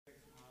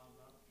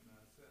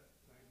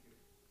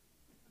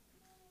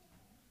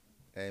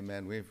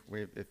Amen.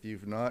 If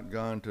you've not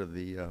gone to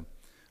the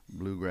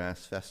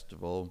Bluegrass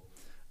Festival,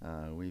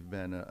 we've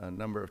been a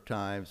number of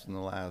times in the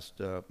last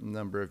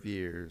number of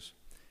years,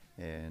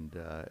 and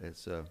I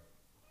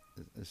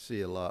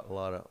see a lot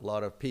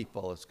of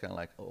people. It's kind of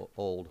like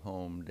old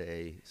home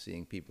day,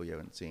 seeing people you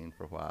haven't seen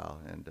for a while,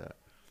 and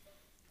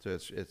so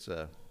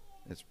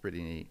it's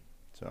pretty neat.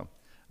 So,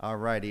 all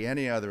righty.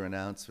 Any other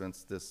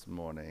announcements this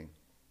morning?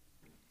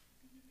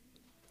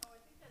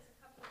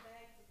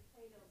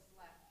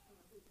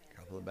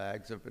 Couple of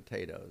bags of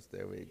potatoes.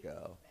 There we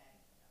go.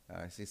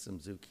 I see some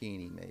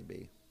zucchini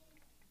maybe.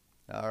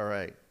 All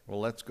right. Well,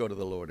 let's go to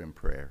the Lord in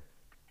prayer.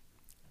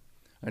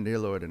 And dear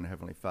Lord and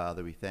Heavenly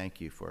Father, we thank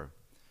you for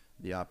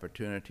the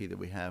opportunity that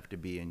we have to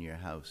be in your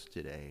house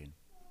today,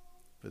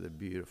 for the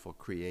beautiful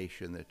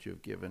creation that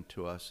you've given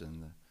to us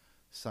in the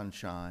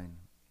sunshine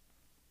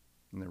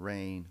and the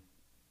rain.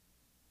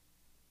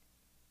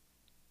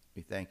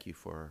 We thank you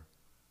for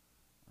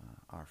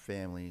our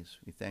families.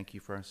 We thank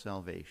you for our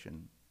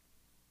salvation.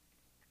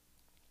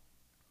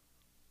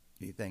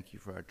 We thank you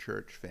for our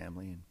church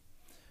family,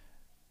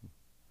 and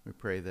we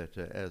pray that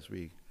as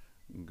we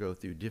go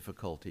through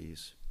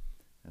difficulties,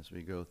 as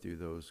we go through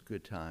those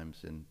good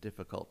times and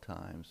difficult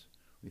times,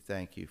 we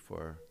thank you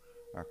for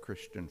our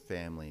Christian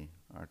family,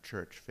 our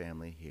church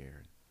family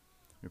here.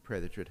 We pray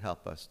that you would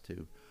help us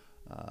to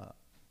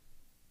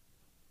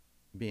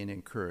be an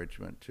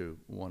encouragement to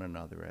one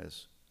another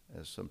as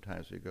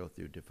sometimes we go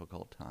through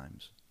difficult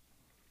times.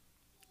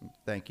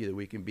 Thank you that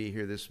we can be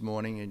here this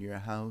morning in your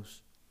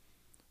house.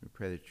 We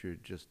pray that you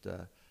just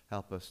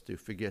help us to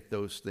forget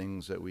those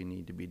things that we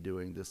need to be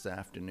doing this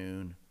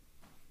afternoon,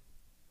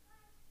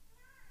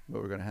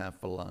 what we're going to have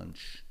for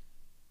lunch.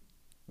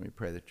 We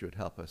pray that you would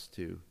help us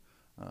to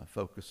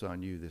focus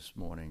on you this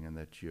morning, and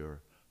that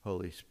your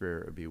Holy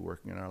Spirit would be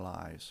working in our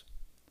lives.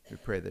 We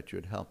pray that you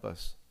would help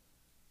us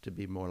to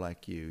be more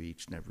like you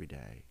each and every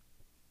day.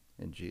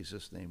 In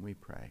Jesus' name we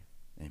pray.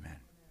 Amen.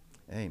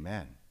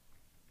 Amen.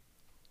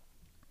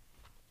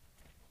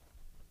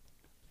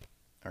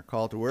 Our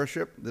call to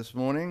worship this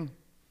morning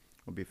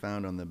will be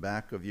found on the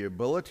back of your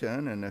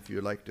bulletin, and if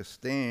you'd like to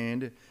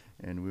stand,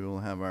 and we will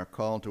have our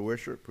call to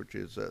worship, which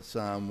is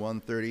Psalm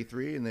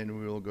 133, and then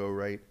we will go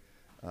right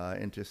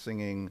into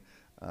singing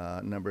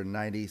number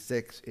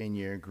 96 in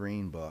your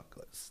green book.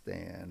 Let's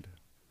stand.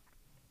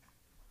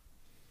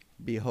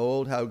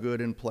 Behold how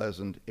good and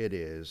pleasant it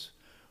is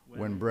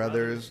when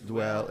brothers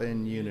dwell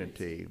in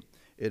unity.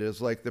 It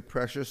is like the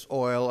precious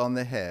oil on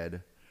the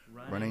head,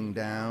 running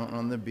down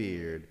on the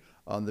beard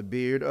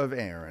of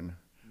Aaron,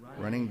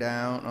 running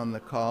down on the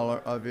collar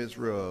of his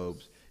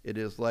robes. It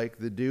is like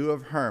the dew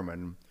of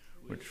Hermon,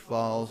 which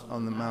falls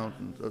on the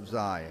mountains of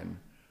Zion.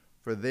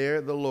 For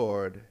there the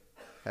Lord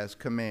has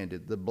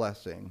commanded the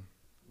blessing,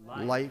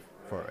 life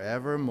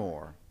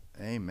forevermore.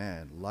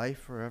 Amen. Life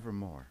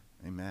forevermore.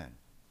 Amen.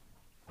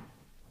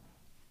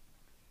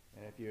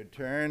 And if you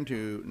turn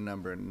to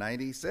number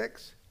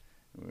 96,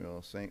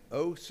 we'll sing,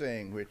 "Oh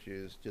Sing," which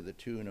is to the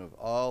tune of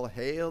 "All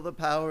Hail the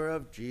Power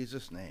of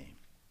Jesus' Name."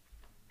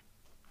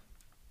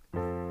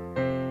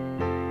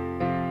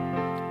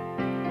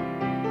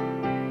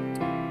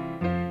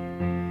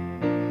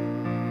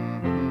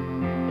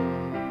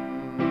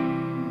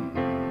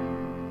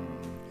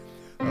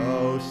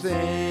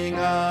 Sing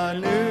a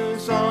new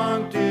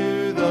song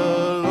to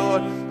the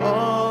Lord,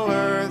 all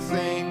earth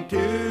sing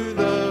to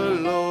the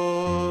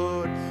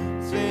Lord.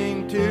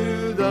 Sing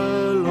to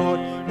the Lord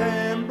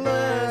and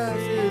bless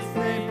his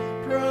name.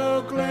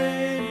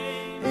 Proclaim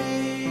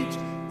each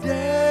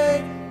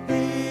day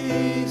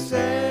he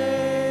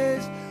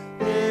says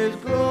his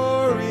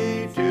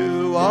glory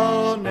to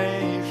all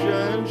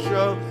nations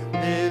show.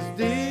 His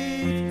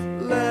deeds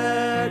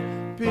let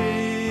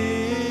peoples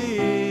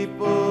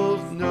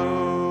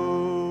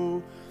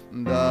know.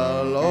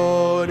 The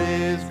Lord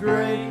is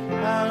great,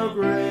 how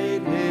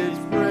great his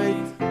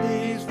praise.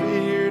 He's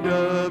feared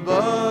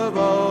above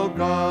all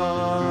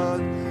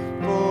gods.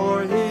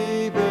 For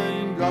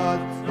heathen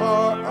gods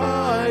are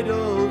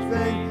idols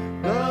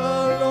vain.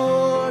 The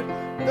Lord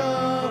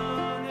the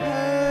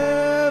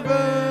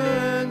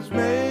heavens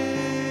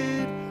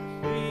made.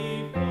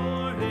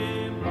 Before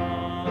him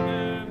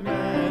honor,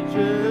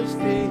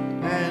 majesty,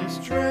 and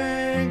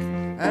strength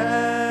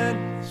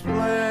and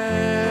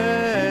splendor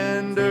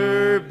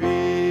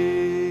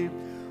be.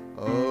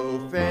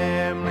 O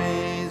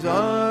families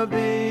of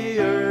the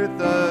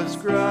earth,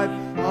 ascribe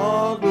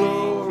all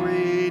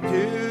glory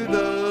to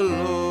the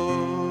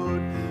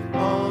Lord.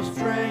 All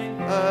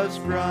strength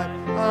ascribe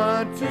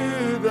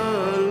unto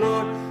the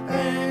Lord,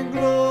 and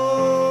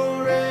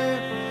glorify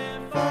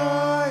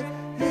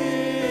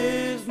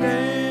his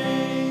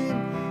name.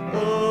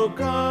 Oh,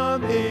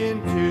 come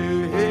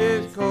into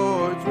his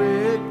courts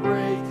with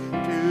praise,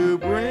 to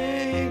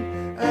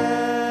bring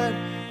an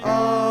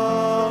offering.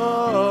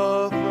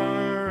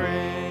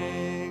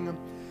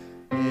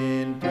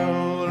 In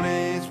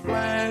holy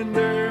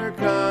splendor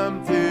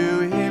come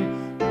to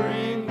him,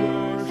 bring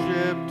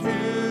worship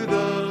to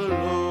the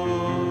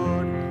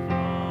Lord.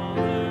 All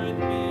earth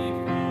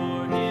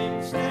before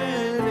him stands.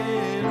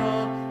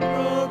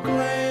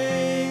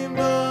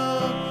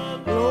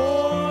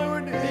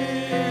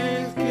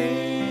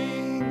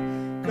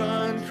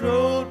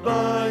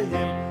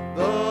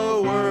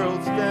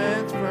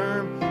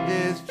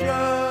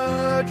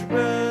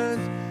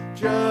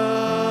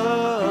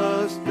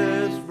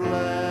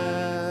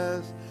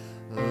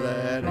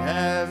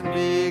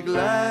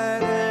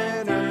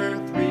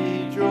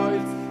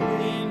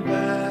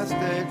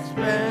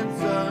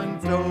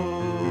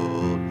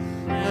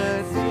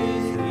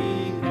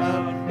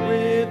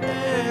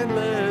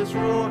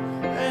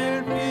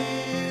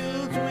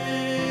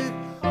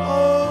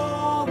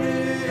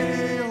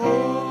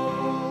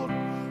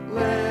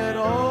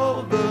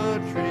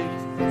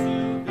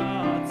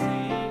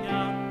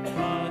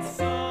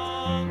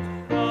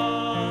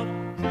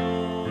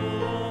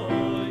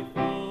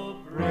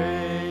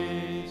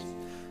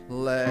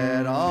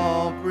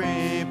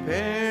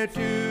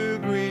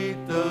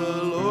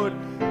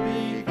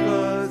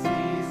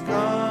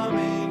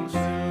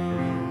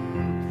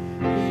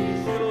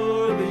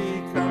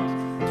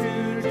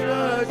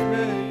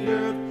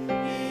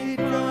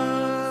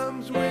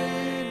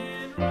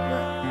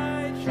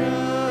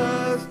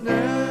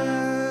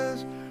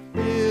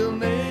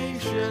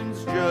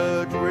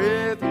 march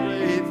with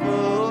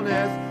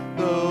faithfulness,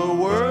 the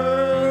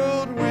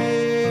world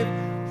with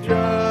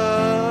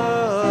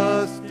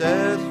justice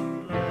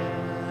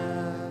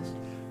blessed.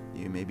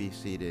 You may be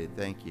seated.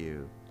 Thank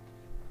you.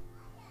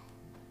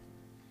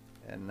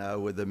 And now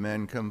would the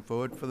men come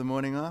forward for the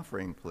morning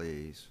offering,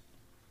 please?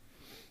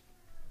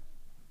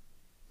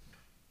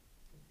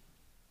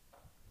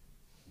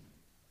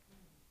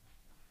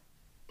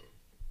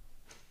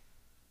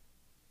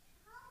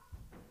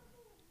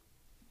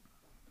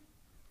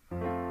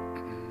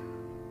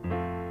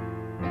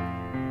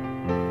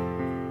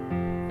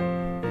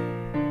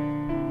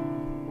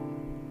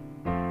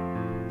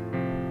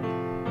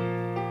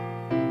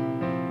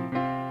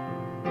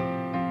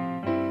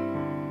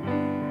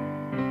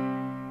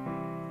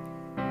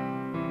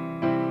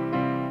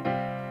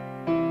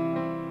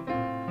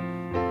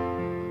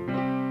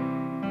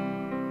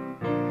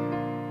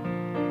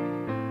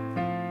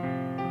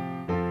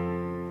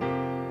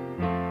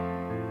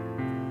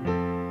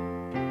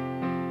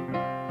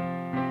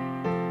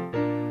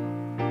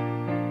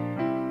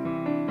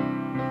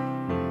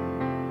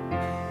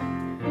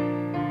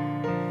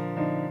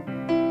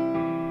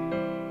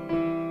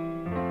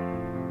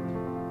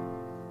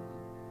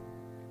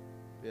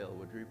 Bill,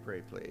 would you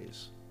pray,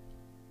 please?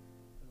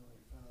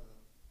 Heavenly Father,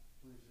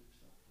 please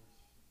accept this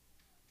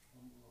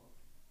humble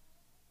offering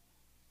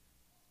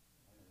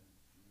and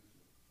use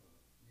it for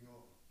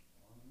your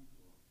honor and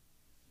glory.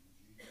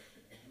 In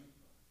Jesus' name we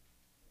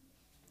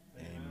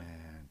pray.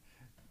 Amen.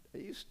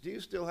 Do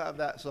you still have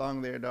that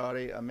song there,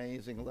 Dottie?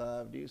 Amazing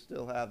Love. Do you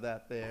still have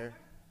that there?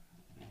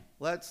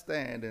 Let's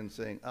stand and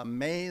sing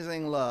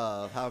Amazing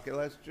Love.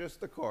 Let's just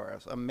the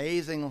chorus.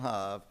 Amazing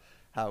love,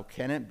 how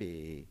can it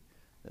be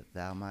that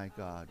thou, my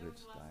God,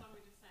 wouldst die? That was the last song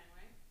we just sang,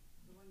 right?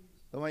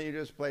 The one you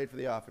just played for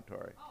the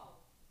offertory. Oh.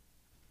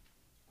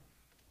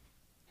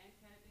 And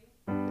can it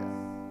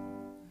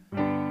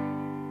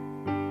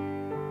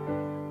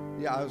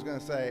be? Yeah, I was going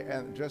to say,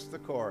 and just the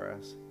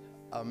chorus.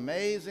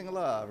 Amazing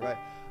love, right?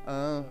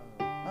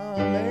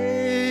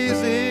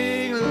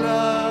 Amazing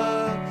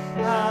love,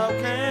 how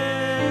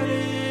can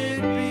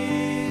it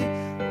be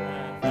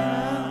that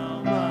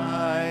thou,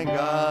 my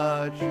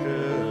God,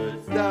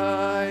 shouldst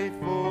die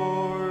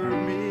for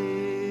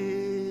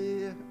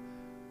me?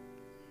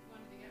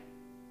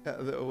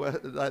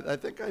 I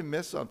think I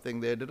missed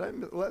something there. Did I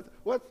miss?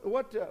 What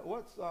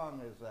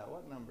song is that?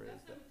 What number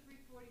is that?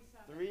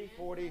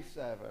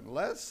 347.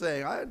 Let's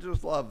sing. I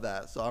just love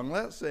that song.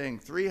 Let's sing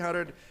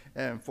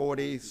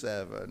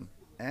 347.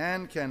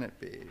 And can it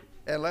be?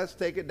 And let's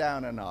take it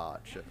down a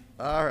notch.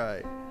 All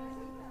right. You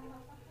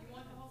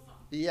want the whole song?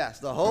 Yes,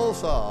 the whole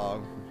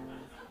song.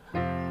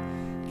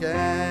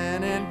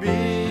 Can it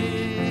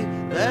be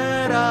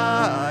that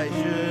I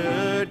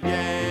should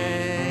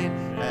gain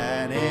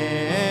an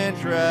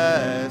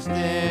interest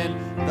in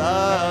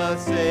the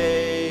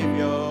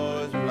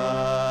Savior's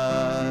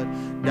blood?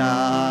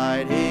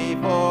 Died he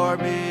for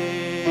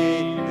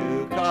me,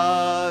 who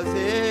caused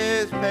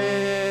his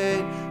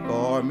pain,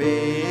 for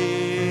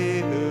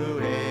me who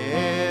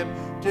him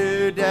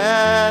to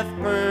death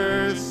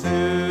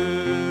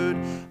pursued.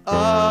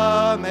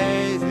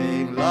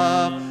 Amazing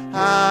love,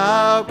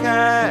 how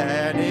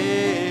can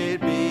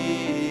it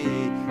be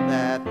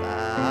that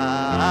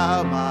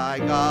thou, my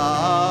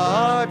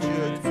God,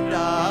 shouldst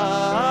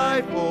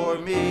die for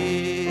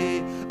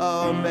me?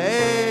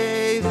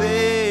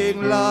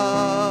 Amazing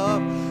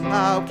love,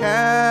 how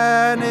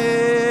can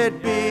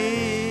it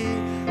be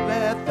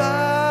that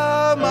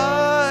thou,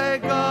 my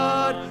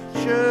God,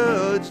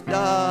 shouldst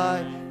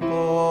die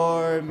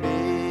for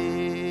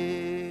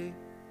me?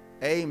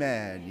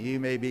 Amen. You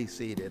may be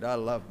seated. I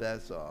love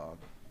that song.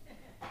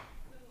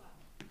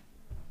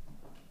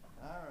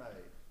 All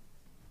right.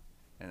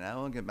 And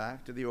now we'll get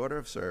back to the order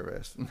of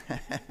service.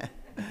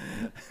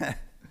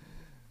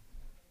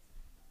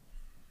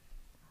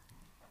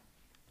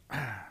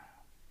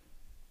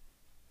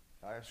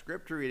 Our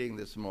scripture reading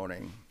this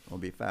morning will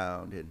be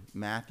found in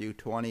Matthew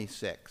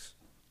 26,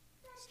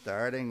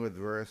 starting with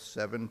verse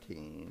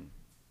 17.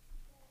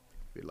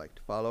 If you'd like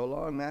to follow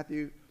along,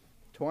 Matthew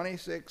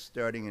 26,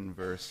 starting in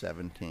verse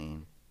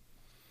 17.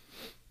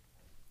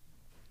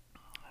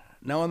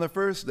 Now on the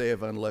first day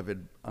of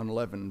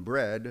unleavened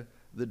bread,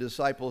 the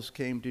disciples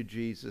came to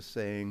Jesus,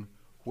 saying,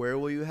 "Where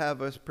will you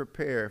have us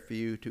prepare for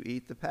you to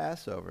eat the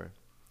Passover?"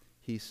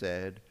 He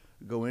said,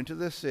 "Go into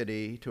the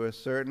city to a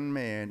certain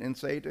man and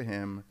say to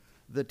him,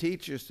 'The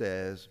teacher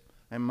says,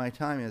 and my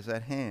time is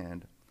at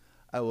hand.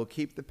 I will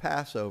keep the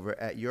Passover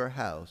at your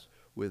house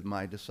with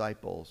my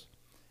disciples.'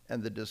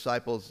 And the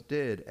disciples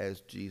did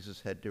as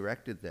Jesus had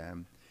directed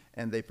them,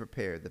 and they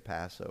prepared the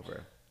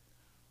Passover.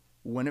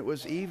 When it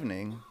was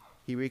evening,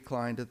 he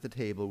reclined at the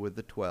table with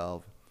the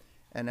 12,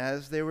 and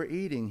as they were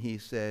eating, he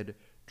said,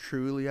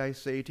 'Truly I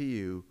say to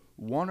you,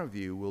 one of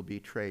you will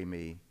betray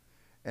me.'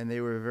 And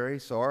they were very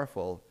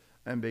sorrowful,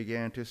 and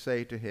began to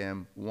say to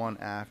him one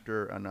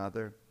after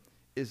another,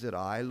 'Is it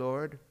I,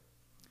 Lord?'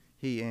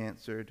 He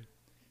answered,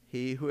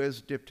 'He who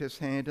has dipped his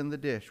hand in the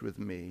dish with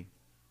me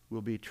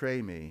will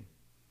betray me.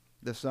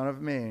 The Son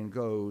of Man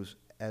goes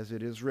as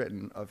it is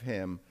written of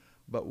him,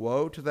 But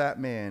woe to that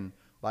man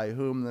by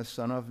whom the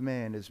Son of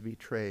Man is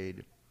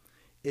betrayed.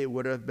 It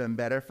would have been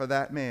better for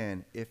that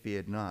man if he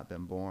had not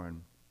been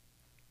born."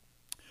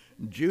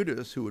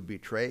 Judas, who would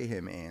betray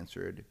him,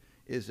 answered,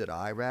 "Is it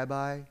I,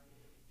 Rabbi?"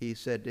 He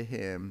said to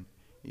him,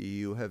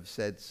 "You have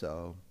said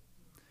so."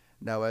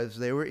 Now as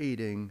they were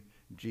eating,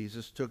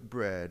 Jesus took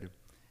bread,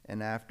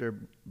 and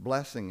after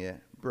blessing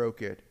it,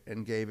 broke it,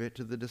 and gave it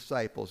to the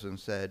disciples, and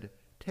said,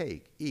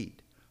 "Take,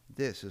 eat,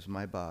 this is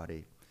my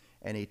body."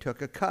 And he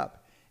took a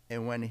cup,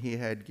 and when he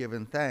had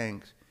given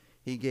thanks,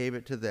 he gave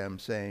it to them,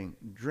 saying,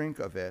 "Drink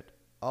of it,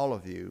 all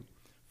of you,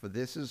 for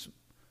this is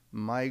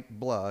my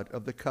blood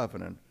of the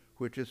covenant,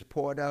 which is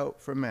poured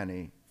out for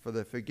many for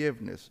the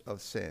forgiveness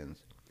of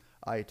sins.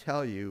 I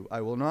tell you,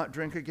 I will not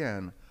drink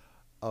again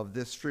of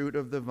this fruit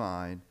of the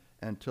vine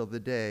until the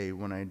day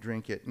when I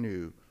drink it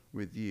new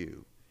with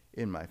you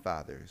in my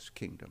Father's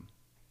kingdom."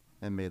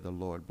 And may the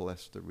Lord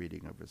bless the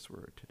reading of his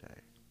word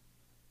today.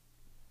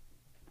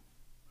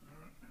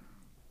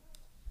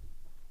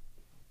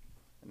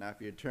 Now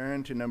if you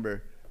turn to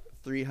number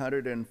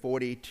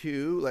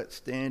 342, let's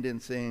stand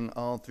and sing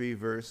all three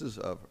verses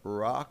of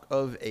Rock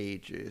of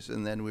Ages,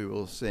 and then we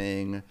will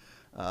sing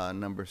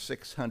number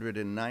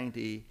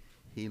 690,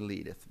 He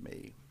Leadeth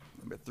Me.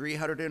 Number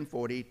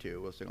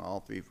 342, we'll sing all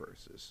three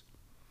verses.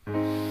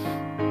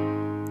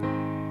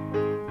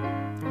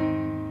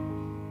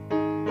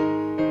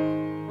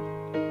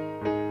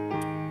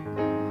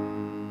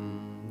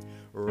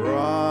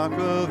 Rock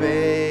of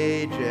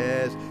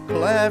Ages,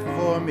 cleft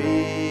for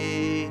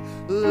me,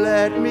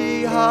 let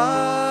me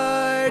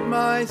hide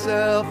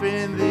myself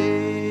in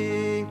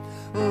thee.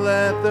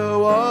 Let the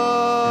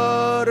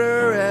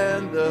water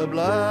and the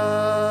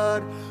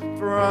blood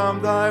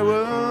from thy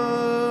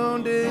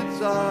wounded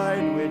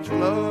side which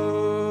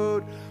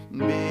flowed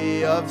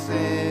be of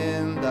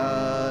sin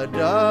the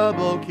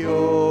double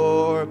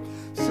cure.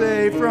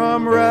 Save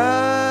from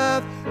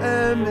wrath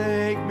and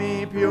make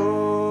me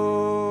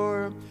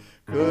pure.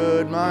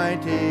 Could my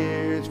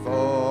tears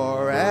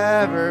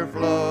forever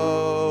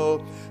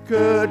flow,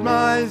 could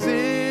my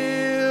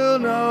zeal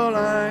no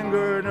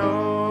longer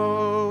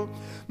know,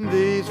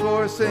 these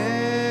for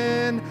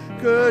sin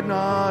could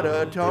not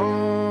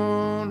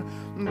atone,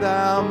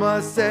 thou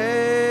must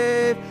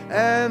save,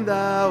 and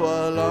thou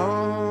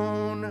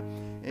alone.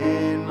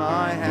 In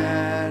my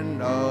hand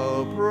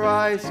no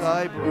price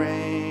I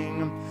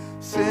bring,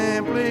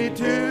 simply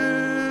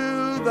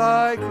to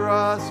thy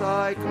cross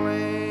I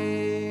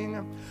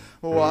cling,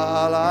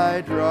 while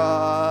I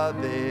draw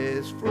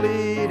this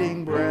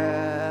fleeting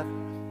breath.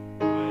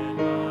 When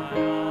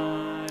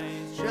my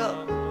eyes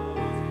shall close,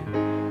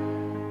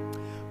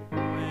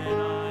 when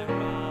I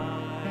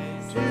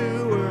rise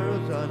To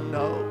worlds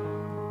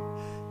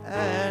unknown,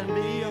 and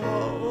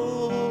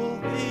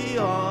behold thee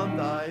on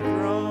thy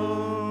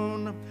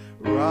throne,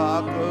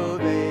 Rock of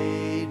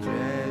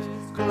Ages,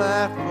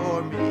 cleft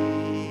for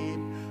me,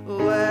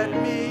 let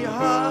me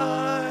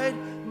hide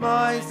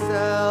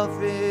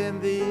myself in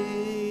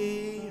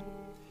thee.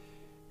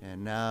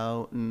 And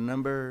now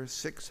number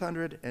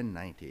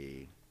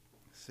 690.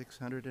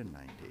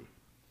 690.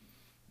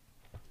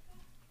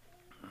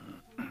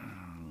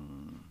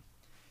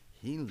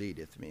 He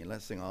leadeth me.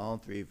 Let's sing all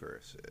three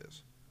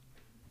verses.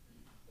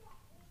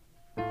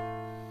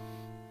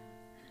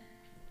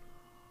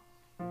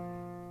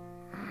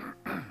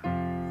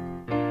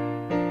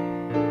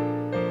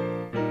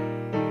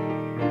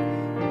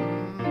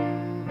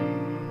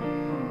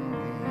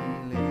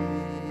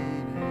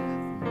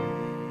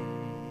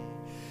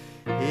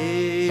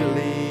 He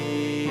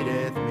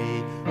leadeth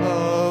me,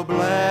 oh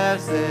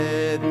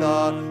blessed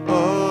thought,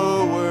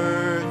 oh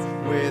words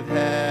with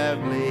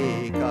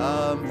heavenly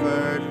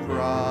comfort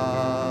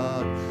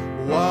fraught.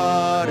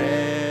 What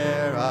a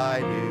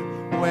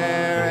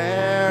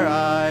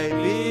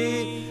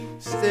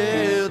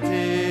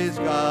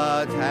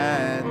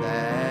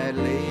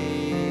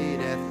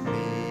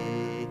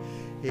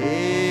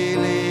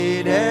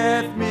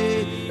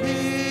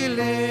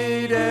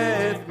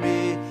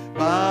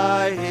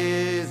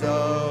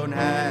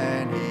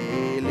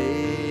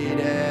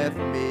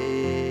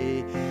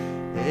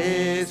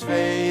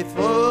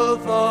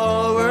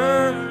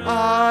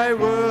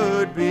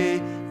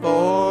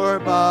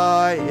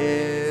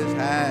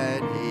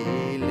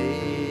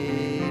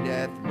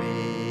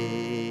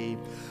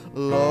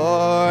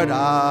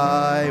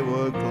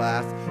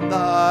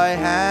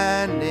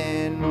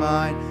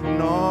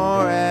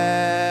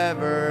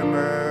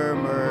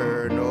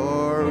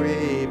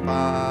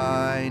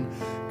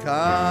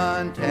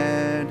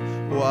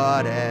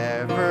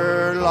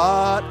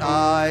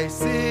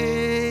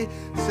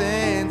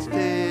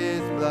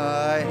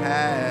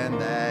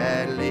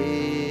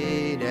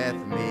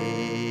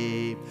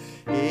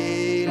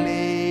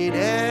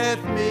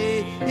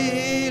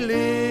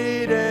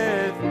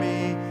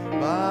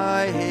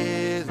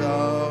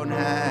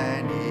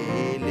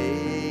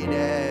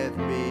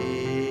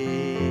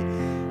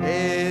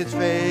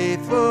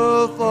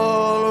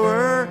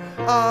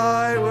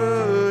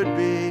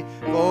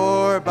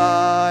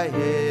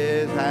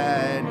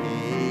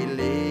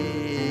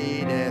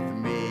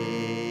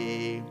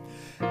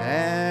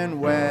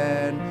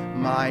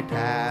my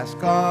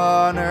task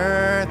on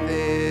earth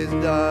is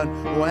done,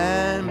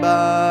 when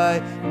by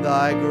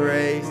thy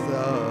grace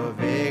the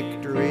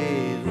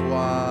victory's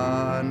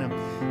won.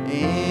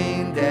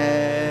 In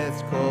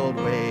death's cold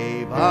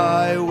wave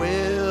I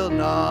will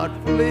not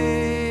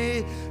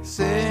flee,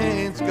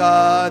 since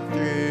God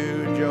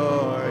through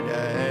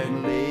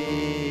Jordan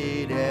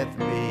leadeth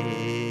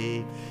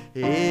me.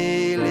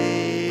 He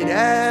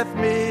leadeth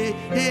me,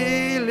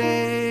 he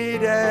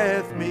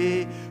leadeth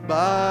me,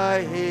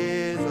 by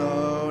his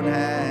own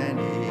hand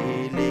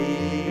he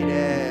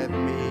leadeth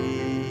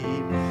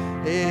me.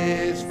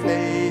 His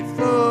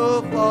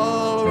faithful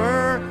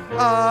follower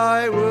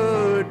I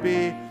would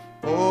be,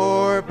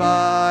 for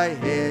by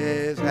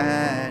his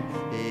hand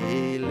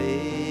he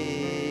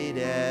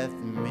leadeth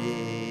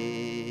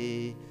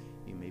me.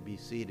 You may be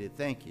seated.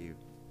 Thank you.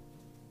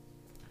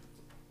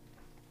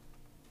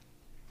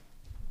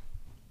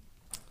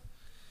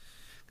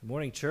 Good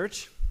morning,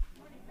 church.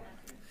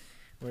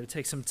 We're going to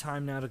take some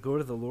time now to go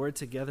to the Lord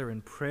together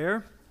in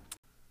prayer.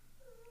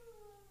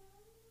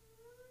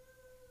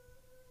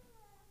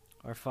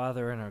 Our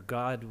Father and our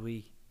God,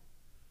 we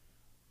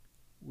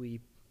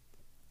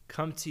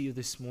come to you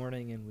this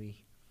morning and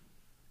we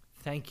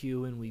thank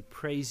you and we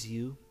praise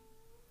you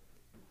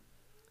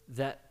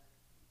that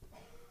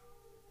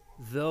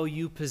though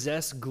you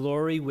possess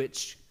glory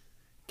which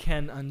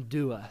can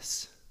undo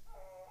us,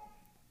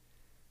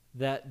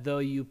 that though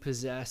you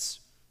possess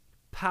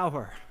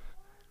power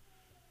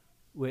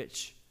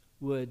which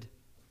would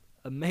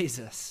amaze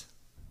us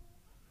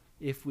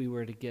if we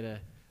were to get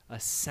a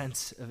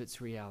sense of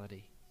its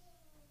reality,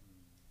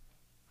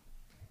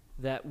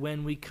 that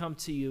when we come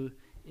to you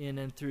in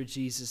and through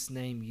Jesus'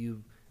 name,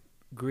 you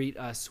greet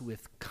us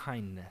with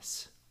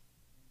kindness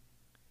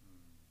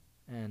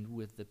and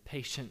with the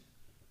patient,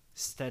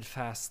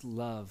 steadfast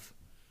love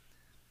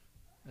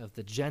of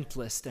the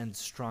gentlest and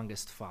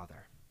strongest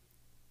Father.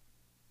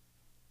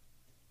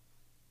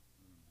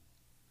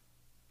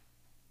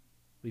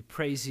 We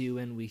praise you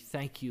and we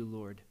thank you,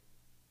 Lord,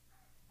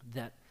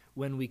 that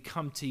when we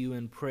come to you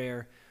in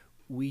prayer,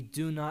 we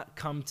do not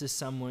come to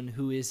someone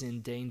who is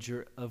in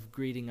danger of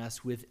greeting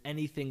us with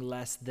anything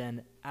less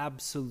than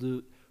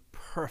absolute,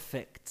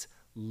 perfect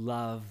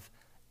love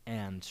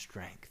and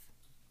strength.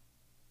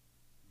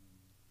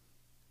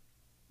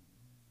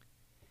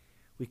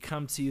 We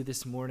come to you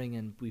this morning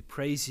and we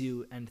praise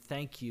you and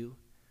thank you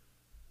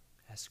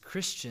as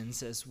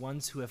Christians, as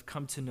ones who have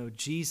come to know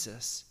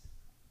Jesus,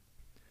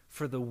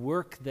 for the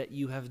work that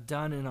you have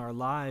done in our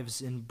lives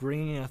in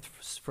bringing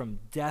us from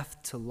death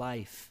to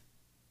life.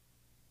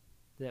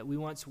 That we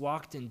once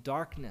walked in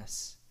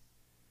darkness.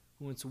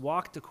 We once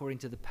walked according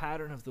to the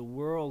pattern of the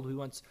world. We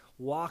once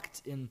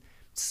walked in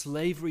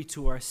slavery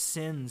to our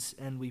sins.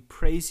 And we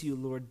praise you,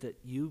 Lord, that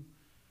you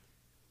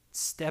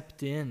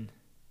stepped in.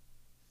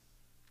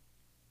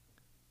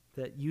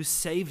 That you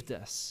saved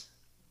us.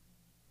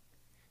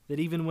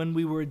 That even when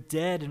we were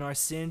dead in our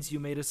sins, you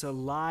made us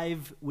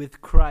alive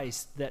with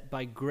Christ, that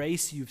by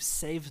grace you've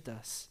saved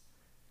us.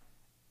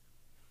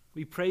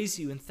 We praise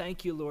you and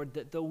thank you, Lord,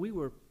 that though we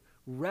were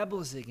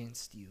rebels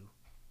against you,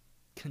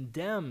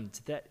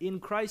 condemned, that in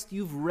Christ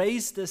you've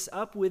raised us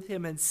up with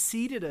him and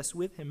seated us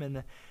with him in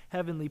the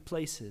heavenly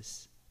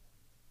places.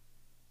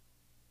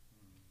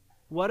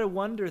 What a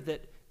wonder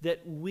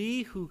that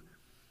we who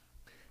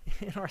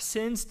in our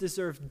sins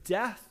deserve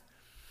death,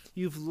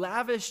 you've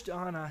lavished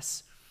on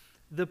us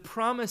the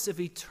promise of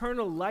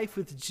eternal life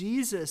with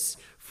Jesus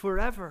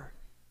forever.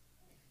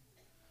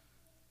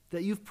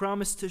 That you've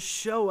promised to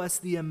show us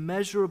the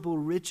immeasurable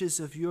riches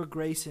of your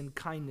grace and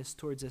kindness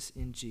towards us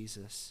in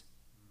Jesus.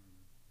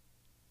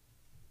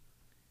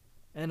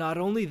 And not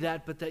only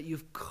that, but that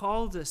you've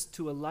called us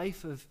to a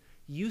life of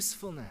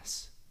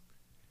usefulness.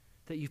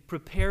 That you've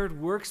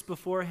prepared works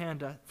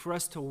beforehand for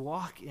us to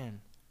walk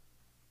in.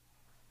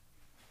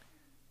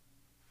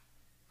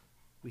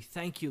 We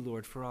thank you,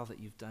 Lord, for all that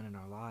you've done in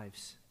our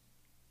lives.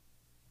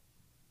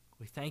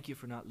 We thank you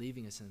for not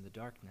leaving us in the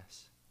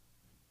darkness.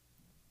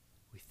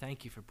 We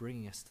thank you for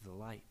bringing us to the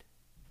light.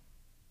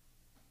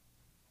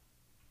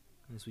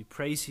 And as we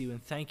praise you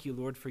and thank you,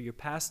 Lord, for your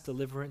past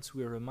deliverance,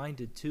 we are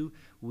reminded, too,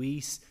 we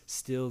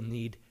still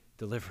need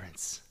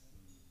deliverance.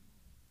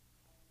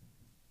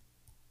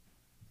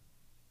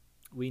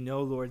 We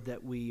know, Lord,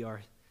 that we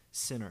are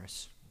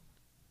sinners.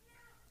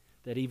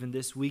 That even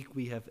this week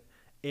we have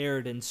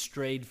erred and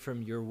strayed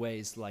from your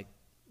ways like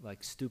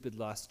stupid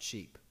lost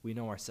sheep. We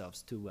know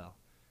ourselves too well.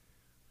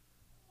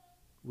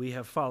 We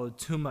have followed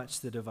too much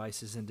the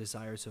devices and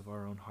desires of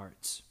our own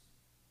hearts.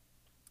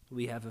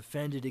 We have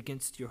offended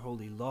against your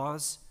holy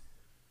laws.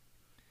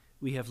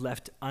 We have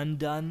left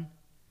undone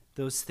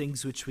those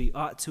things which we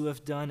ought to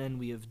have done, and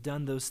we have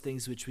done those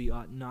things which we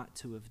ought not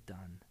to have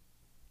done.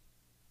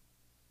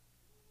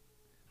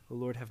 O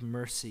Lord, have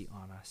mercy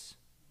on us.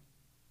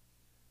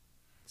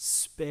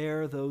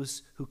 Spare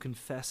those who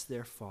confess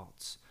their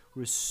faults.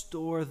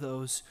 Restore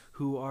those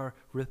who are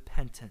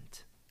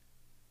repentant.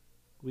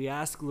 We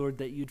ask, Lord,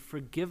 that you'd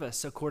forgive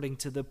us according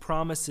to the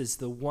promises,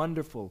 the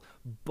wonderful,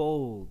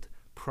 bold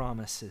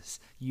promises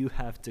you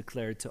have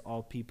declared to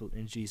all people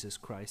in Jesus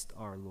Christ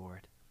our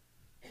Lord.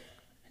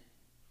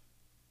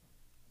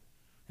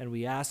 And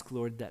we ask,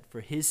 Lord, that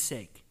for his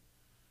sake,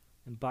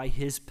 and by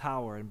his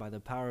power and by the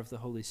power of the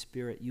Holy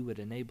Spirit, you would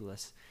enable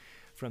us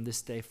from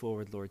this day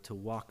forward, Lord, to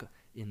walk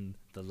in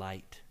the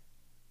light.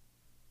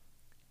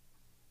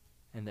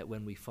 And that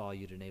when we fall,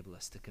 you'd enable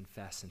us to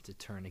confess and to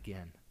turn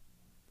again.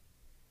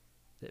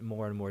 That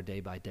more and more day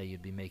by day,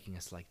 you'd be making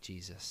us like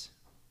Jesus.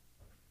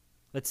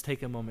 Let's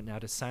take a moment now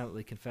to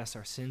silently confess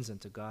our sins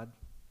unto God.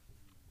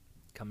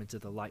 Come into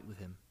the light with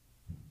him.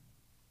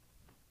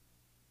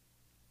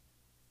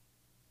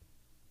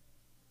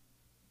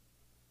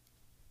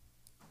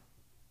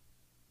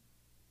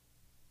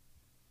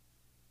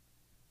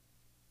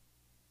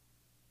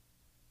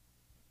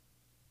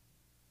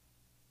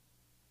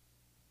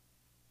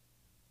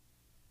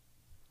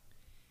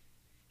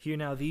 Hear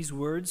now these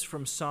words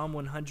from Psalm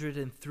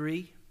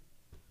 103,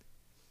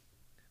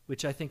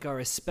 which I think are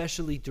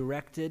especially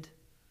directed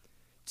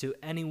to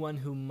anyone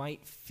who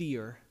might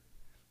fear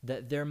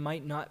that there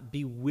might not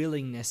be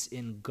willingness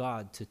in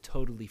God to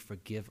totally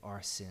forgive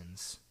our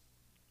sins.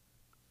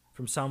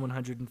 From Psalm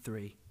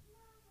 103,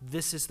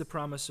 this is the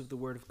promise of the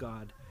Word of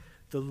God.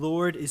 The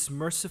Lord is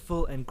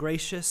merciful and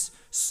gracious,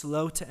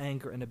 slow to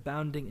anger, and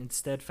abounding in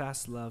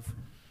steadfast love.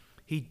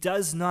 He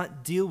does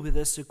not deal with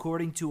us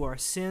according to our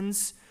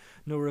sins,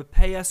 nor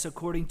repay us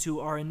according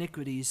to our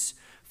iniquities.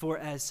 For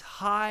as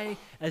high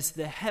as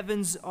the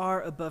heavens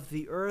are above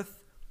the earth,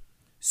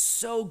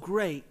 so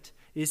great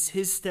is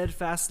his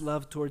steadfast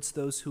love towards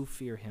those who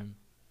fear him.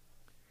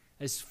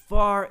 As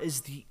far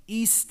as the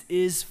east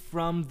is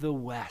from the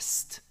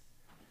west,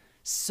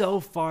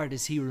 so far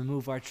does he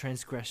remove our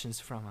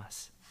transgressions from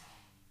us.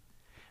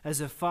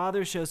 As a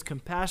father shows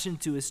compassion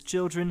to his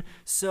children,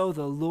 so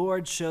the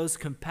Lord shows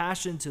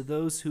compassion to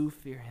those who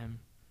fear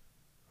him.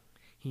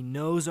 He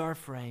knows our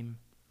frame.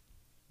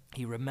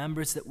 He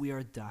remembers that we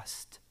are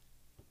dust.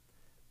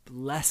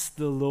 Bless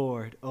the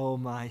Lord, O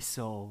my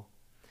soul,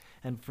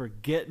 and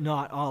forget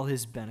not all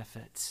his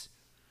benefits,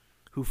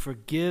 who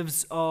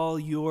forgives all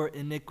your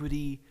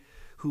iniquity,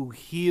 who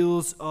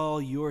heals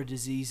all your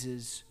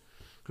diseases,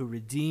 who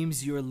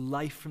redeems your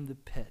life from the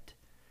pit,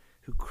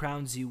 who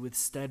crowns you with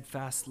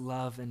steadfast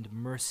love and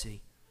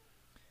mercy,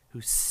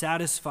 who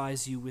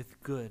satisfies you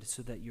with good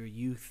so that your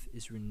youth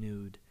is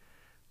renewed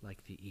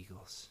like the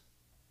eagles.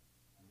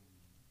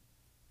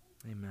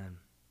 Amen.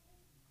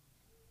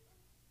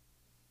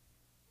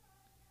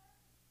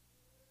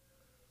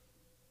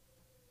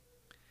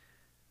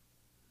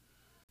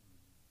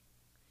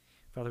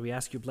 Father, we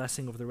ask your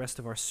blessing over the rest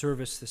of our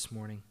service this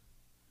morning.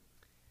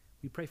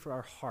 We pray for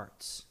our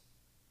hearts,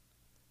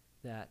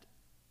 that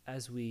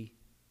as we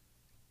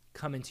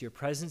come into your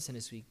presence and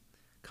as we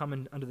come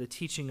in under the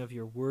teaching of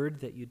your word,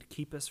 that you'd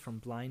keep us from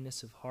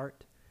blindness of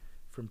heart,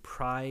 from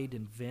pride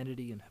and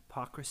vanity and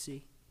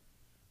hypocrisy,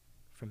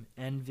 from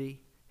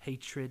envy,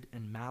 hatred,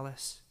 and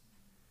malice,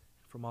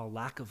 from all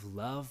lack of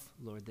love,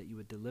 Lord, that you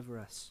would deliver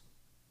us,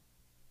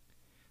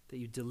 that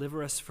you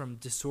deliver us from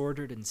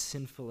disordered and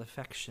sinful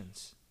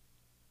affections,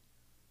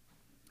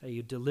 that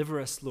you deliver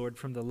us, Lord,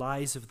 from the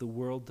lies of the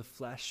world, the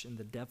flesh, and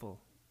the devil.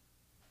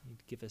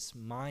 You'd give us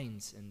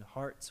minds and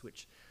hearts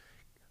which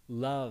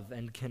love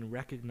and can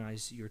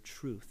recognize your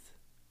truth.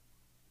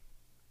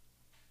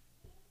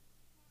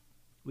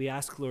 We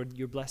ask, Lord,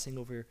 your blessing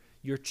over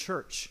your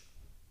church.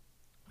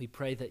 We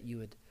pray that you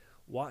would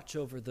watch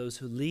over those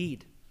who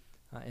lead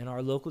in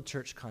our local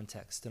church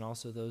context, and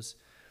also those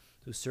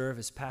who serve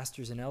as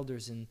pastors and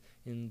elders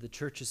in the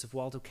churches of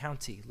Waldo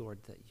County, Lord,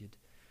 that you'd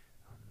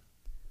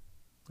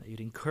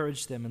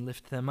encourage them and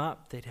lift them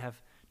up. They'd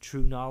have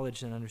true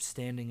knowledge and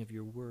understanding of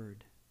your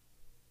word.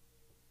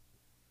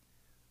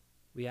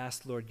 We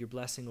ask, Lord, your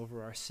blessing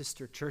over our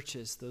sister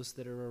churches, those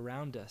that are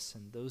around us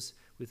and those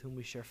with whom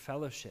we share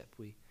fellowship.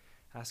 We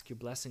ask your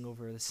blessing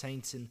over the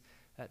saints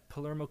at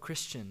Palermo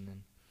Christian,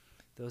 and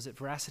those at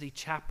Veracity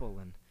Chapel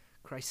and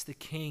Christ the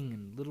King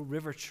and Little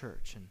River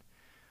Church, and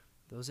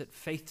those at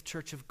Faith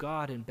Church of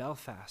God in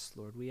Belfast.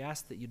 Lord, we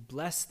ask that you'd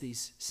bless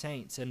these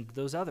saints and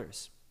those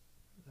others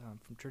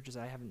from churches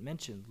I haven't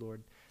mentioned,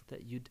 Lord,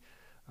 that you'd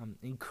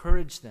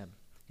encourage them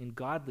in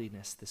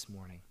godliness this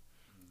morning,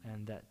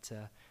 and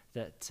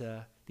that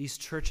these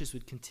churches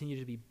would continue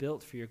to be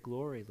built for your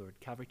glory, Lord,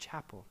 Calvary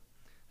Chapel,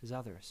 as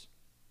others.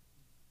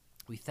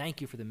 We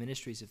thank you for the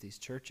ministries of these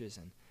churches,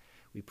 and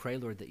we pray,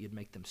 Lord, that you'd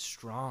make them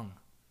strong,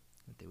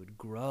 that they would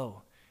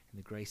grow in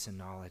the grace and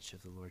knowledge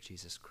of the Lord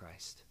Jesus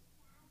Christ.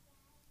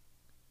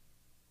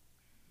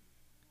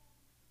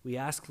 We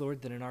ask,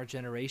 Lord, that in our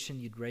generation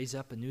you'd raise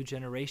up a new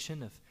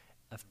generation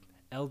of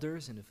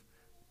elders and of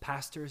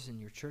pastors in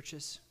your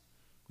churches.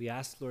 We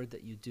ask, Lord,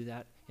 that you'd do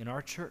that in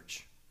our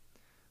church.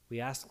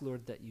 We ask,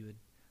 Lord, that you would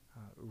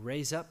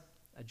raise up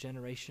a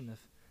generation of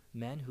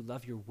men who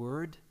love your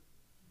word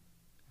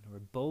and who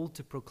are bold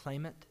to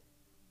proclaim it.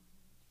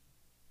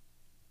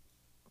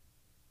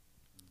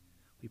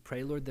 We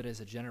pray, Lord, that as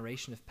a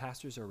generation of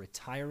pastors are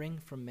retiring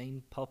from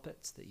main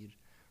pulpits, that you'd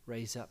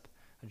raise up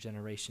a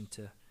generation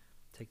to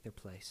take their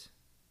place.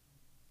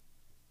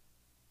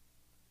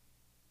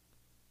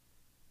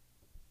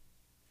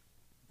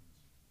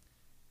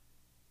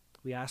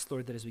 We ask,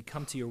 Lord, that as we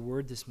come to your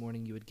word this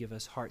morning, you would give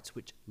us hearts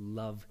which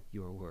love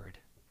your word,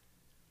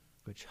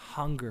 which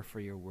hunger for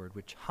your word,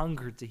 which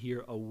hunger to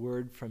hear a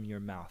word from your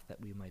mouth,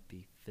 that we might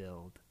be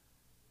filled.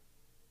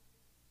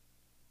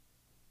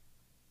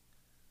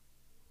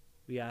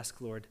 We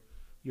ask, Lord,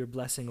 your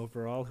blessing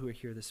over all who are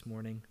here this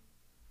morning,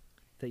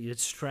 that you'd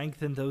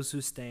strengthen those who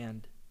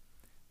stand,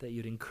 that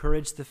you'd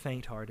encourage the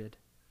faint-hearted,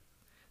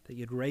 that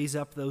you'd raise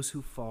up those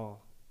who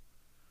fall,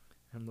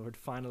 and Lord,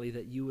 finally,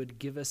 that you would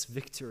give us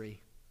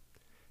victory,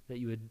 that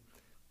you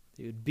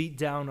would beat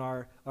down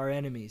our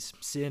enemies,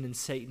 sin and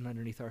Satan,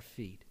 underneath our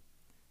feet,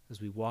 as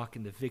we walk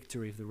in the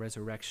victory of the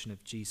resurrection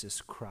of Jesus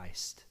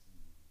Christ.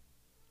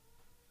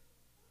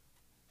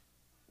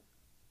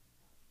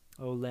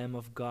 O Lamb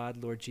of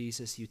God, Lord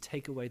Jesus, you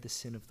take away the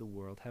sin of the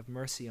world. Have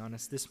mercy on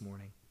us this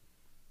morning.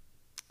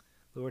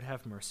 Lord,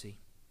 have mercy.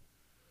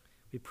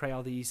 We pray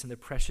all these in the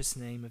precious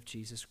name of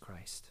Jesus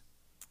Christ.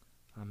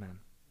 Amen.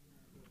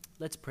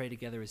 Let's pray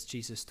together as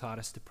Jesus taught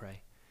us to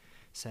pray,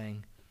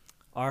 saying,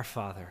 Our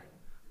Father,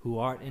 who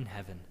art in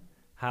heaven,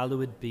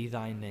 hallowed be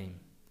thy name.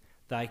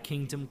 Thy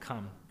kingdom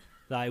come,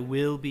 thy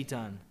will be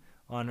done,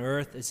 on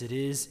earth as it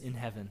is in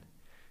heaven.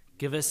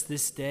 Give us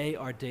this day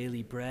our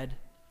daily bread,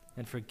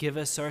 and forgive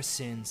us our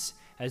sins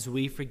as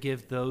we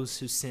forgive those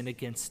who sin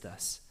against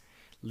us.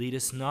 Lead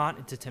us not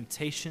into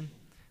temptation,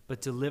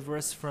 but deliver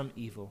us from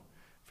evil.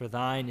 For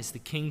thine is the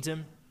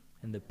kingdom,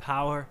 and the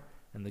power,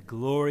 and the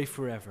glory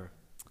forever.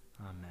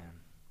 Amen.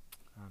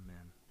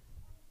 Amen.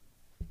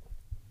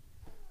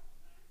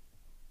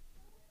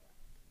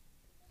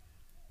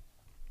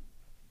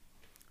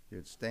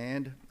 You'd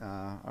stand.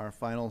 Our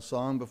final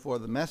song before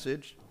the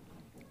message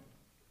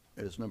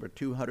is number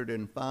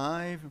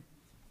 205,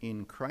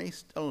 In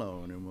Christ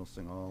Alone, and we'll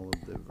sing all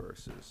of the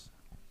verses.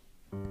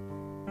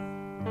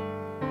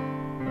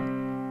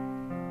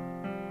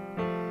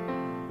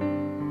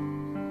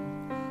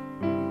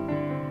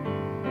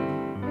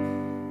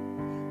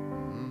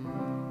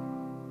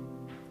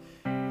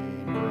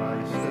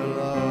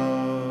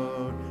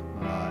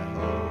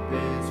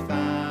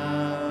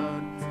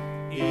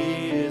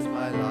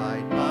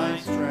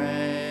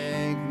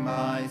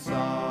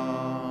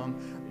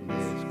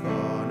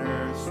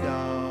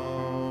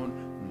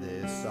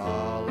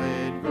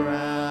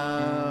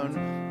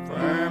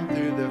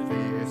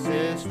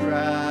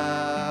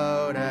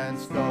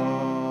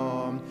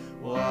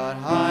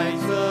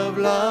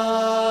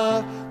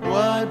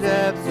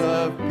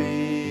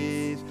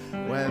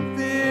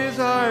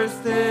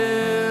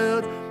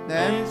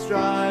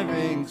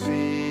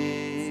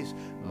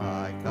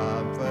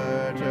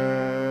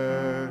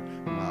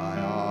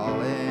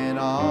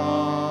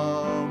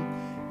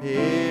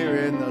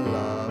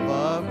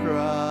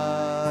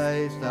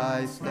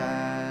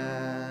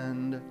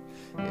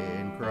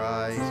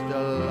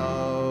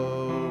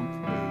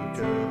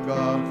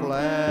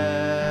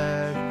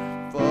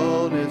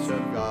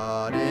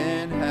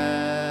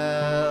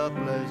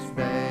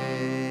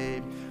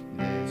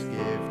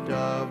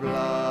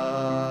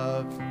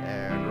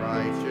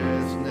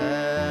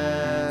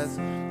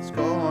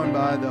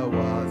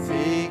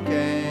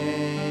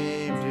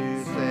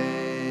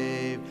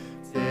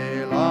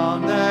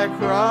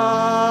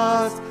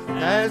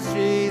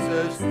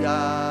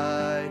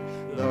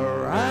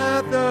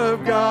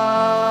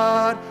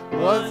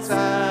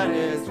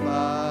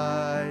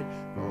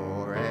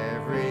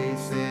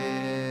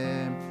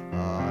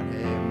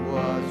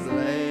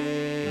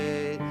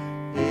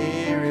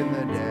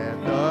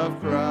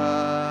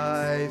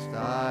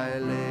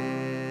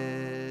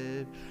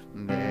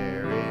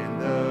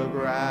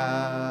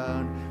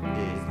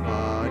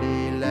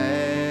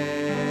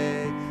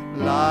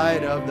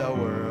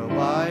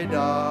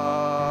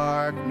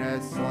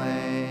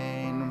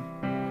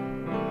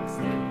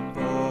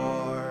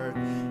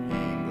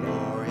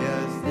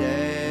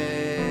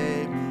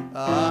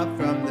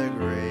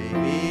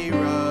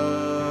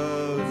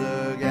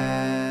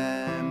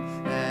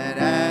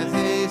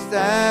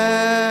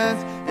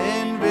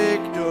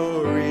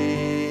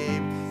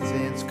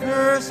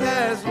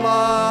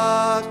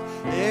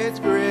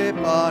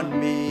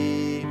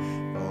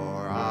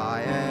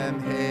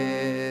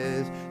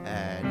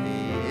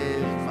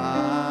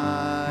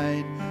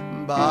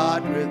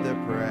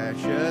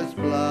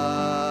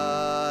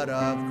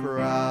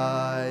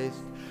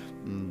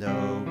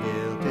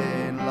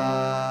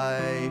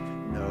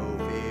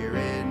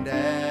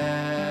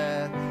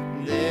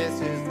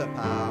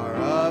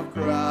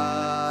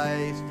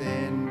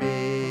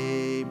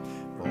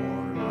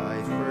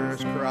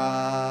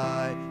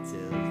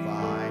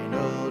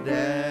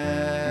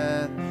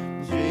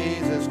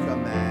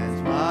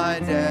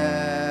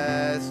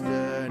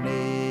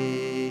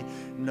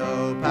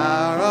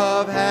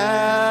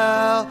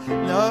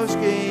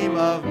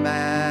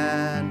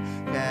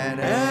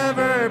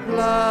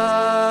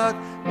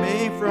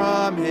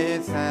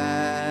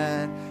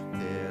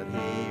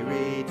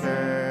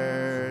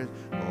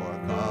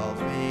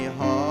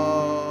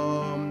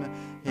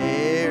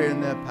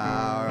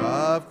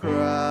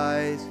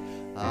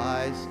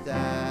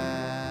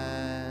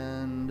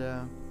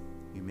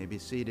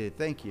 Seated.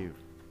 Thank you.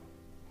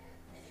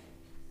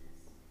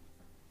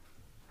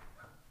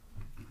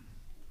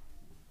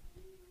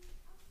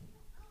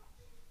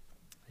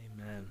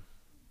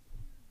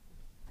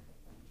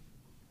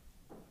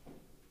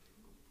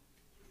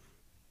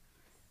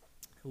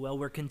 Well,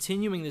 we're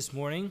continuing this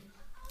morning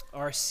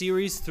our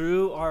series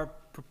through our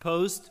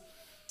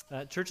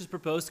church's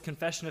proposed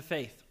confession of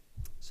faith.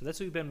 So that's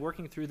what we've been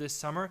working through this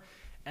summer,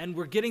 and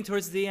we're getting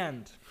towards the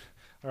end.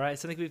 All right,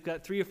 so I think we've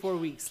got 3 or 4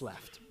 weeks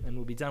left, and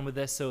we'll be done with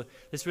this. So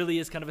this really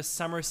is kind of a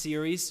summer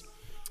series,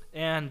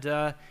 and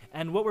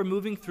what we're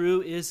moving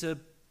through is a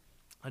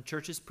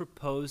church's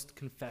proposed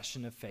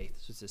confession of faith.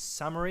 So it's a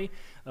summary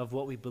of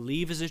what we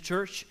believe as a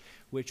church,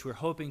 which we're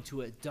hoping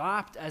to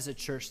adopt as a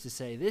church to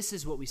say, this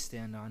is what we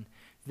stand on,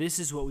 this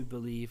is what we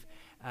believe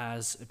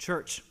as a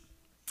church.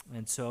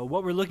 And so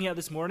what we're looking at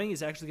this morning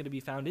is actually going to be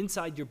found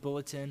inside your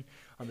bulletin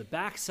on the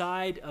back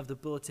side of the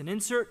bulletin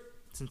insert.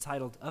 It's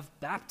entitled, Of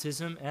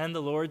Baptism and the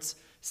Lord's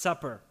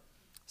Supper.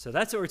 So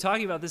that's what we're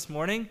talking about this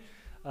morning,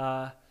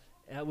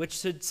 which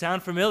should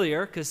sound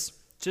familiar because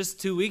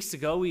just 2 weeks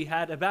ago we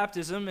had a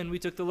baptism and we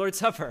took the Lord's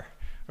Supper,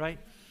 right?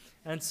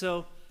 And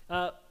so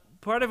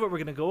part of what we're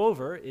going to go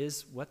over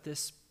is what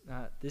this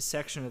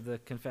section of the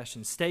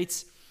confession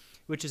states,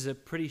 which is a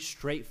pretty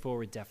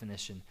straightforward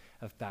definition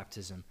of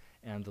baptism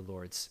and the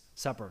Lord's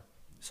Supper.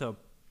 So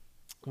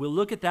we'll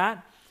look at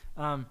that,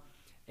 but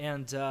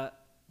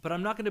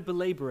I'm not going to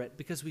belabor it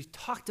because we've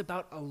talked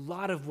about a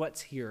lot of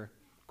what's here,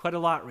 quite a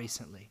lot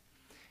recently.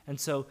 And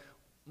so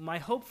my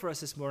hope for us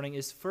this morning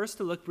is first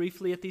to look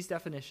briefly at these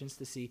definitions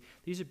to see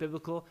these are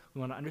biblical. We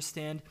want to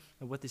understand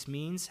what this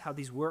means, how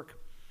these work.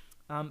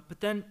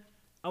 But then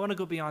I want to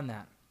go beyond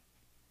that.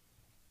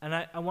 And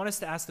I want us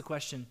to ask the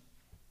question,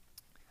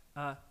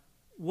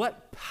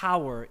 what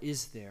power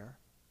is there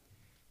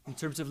in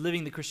terms of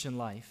living the Christian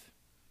life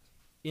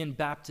in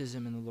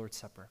baptism and the Lord's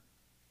Supper?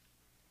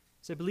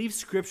 So I believe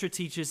Scripture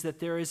teaches that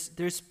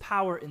there's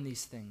power in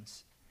these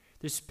things.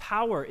 There's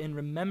power in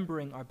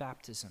remembering our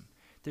baptism.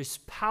 There's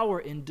power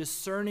in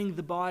discerning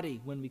the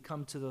body when we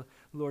come to the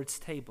Lord's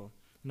table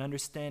and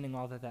understanding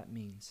all that that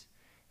means.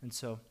 And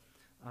so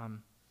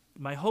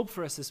my hope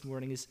for us this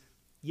morning is,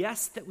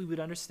 yes, that we would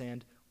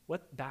understand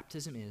what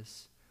baptism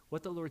is,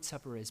 what the Lord's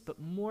Supper is, but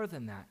more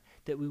than that,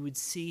 that we would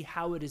see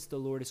how it is the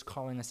Lord is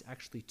calling us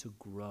actually to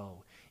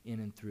grow in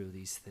and through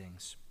these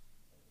things.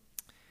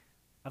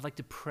 I'd like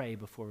to pray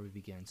before we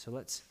begin. So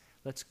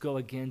let's go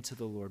again to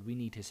the Lord. We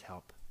need his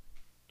help.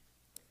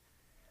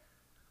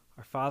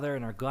 Our Father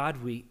and our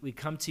God, we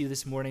come to you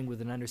this morning with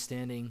an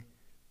understanding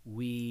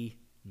we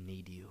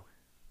need you.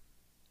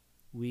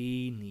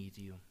 We need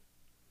you.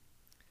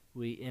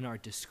 We, in our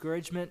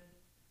discouragement,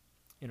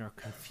 in our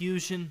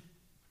confusion,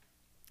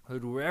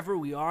 Lord, wherever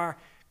we are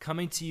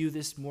coming to you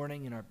this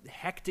morning, in our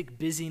hectic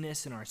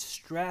busyness, in our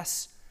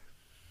stress,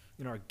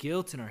 in our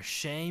guilt, in our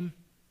shame,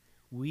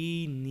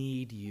 we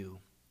need you.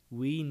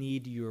 We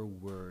need your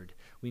word.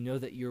 We know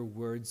that your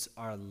words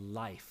are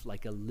life,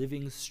 like a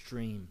living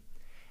stream.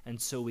 And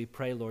so we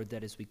pray, Lord,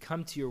 that as we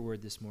come to your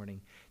word this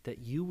morning, that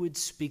you would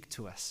speak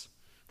to us,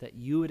 that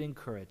you would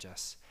encourage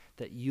us,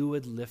 that you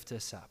would lift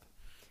us up,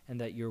 and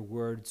that your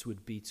words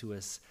would be to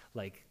us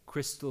like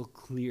crystal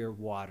clear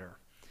water.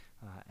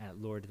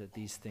 And Lord, that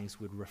these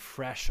things would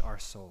refresh our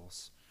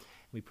souls.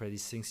 We pray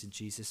these things in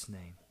Jesus'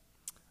 name.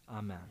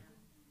 Amen.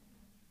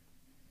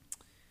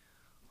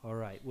 All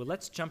right, well,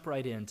 let's jump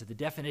right into the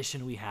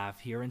definition we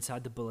have here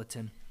inside the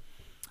bulletin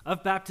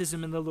of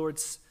baptism and the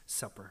Lord's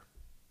Supper.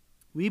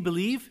 We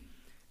believe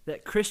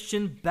that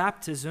Christian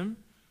baptism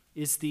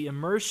is the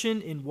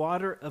immersion in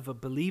water of a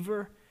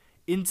believer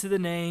into the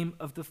name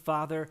of the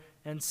Father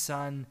and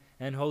Son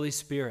and Holy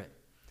Spirit.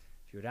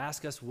 If you would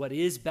ask us, what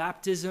is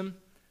baptism?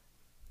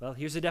 Well,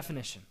 here's a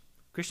definition.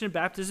 Christian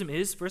baptism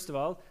is, first of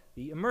all,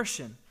 the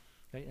immersion,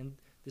 right? And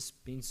this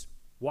means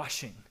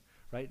washing,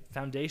 right?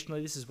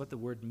 Foundationally, this is what the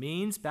word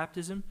means.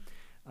 Baptism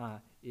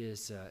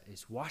is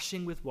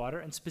washing with water,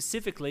 and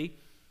specifically,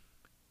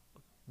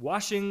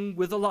 washing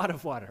with a lot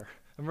of water.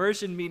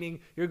 Immersion meaning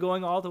you're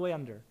going all the way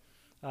under.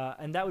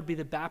 And that would be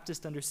the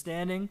Baptist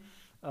understanding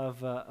of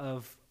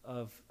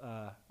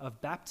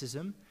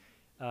baptism,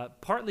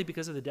 partly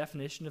because of the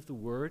definition of the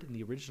word in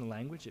the original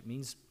language. It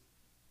means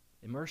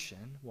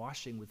immersion,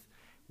 washing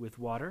with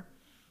water,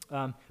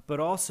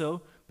 but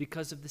also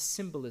because of the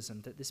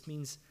symbolism that this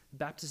means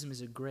baptism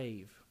is a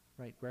grave,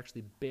 right? We're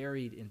actually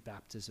buried in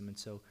baptism, and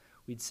so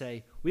we'd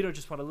say we don't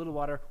just want a little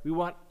water, we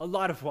want a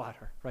lot of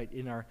water, right,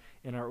 in our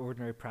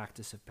ordinary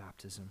practice of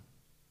baptism.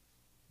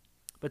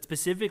 But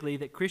specifically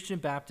that Christian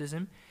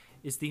baptism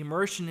is the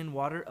immersion in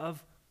water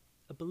of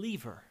a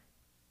believer,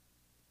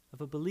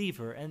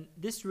 and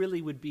this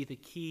really would be the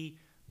key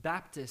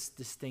Baptist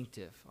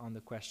distinctive on the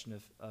question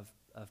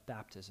of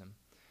baptism.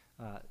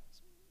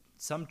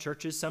 Some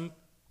churches, some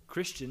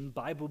Christian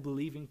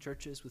Bible-believing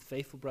churches with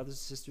faithful brothers and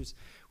sisters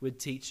would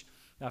teach,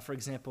 for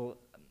example,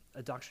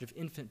 a doctrine of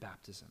infant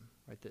baptism,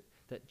 right?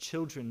 That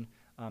children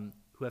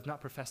who have not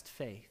professed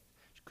faith,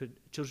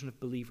 children of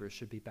believers,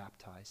 should be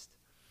baptized.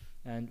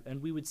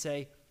 And we would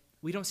say,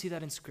 we don't see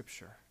that in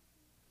Scripture.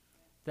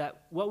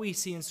 That what we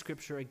see in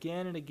Scripture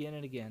again and again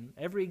and again,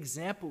 every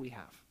example we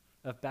have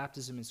of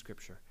baptism in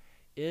Scripture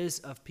is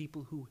of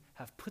people who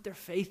have put their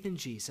faith in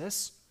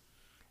Jesus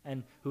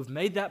and who've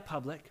made that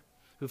public,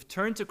 who've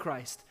turned to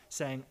Christ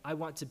saying, I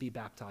want to be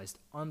baptized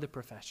on the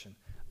profession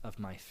of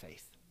my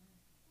faith.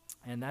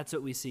 And that's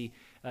what we see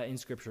in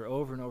Scripture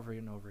over and over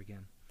and over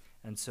again.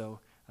 And so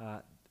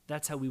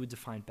that's how we would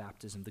define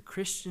baptism. The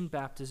Christian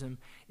baptism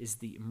is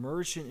the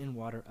immersion in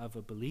water of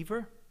a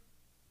believer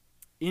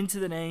into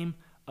the name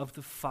of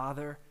the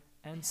Father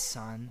and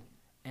Son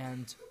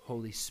and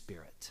Holy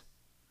Spirit.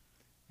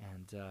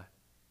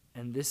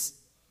 And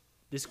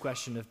this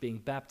question of being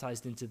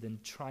baptized into the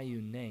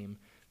triune name,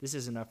 this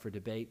isn't up for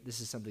debate. This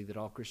is something that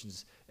all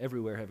Christians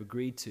everywhere have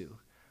agreed to,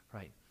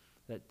 right?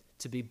 That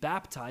to be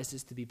baptized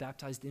is to be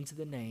baptized into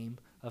the name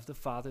of the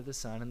Father, the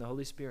Son, and the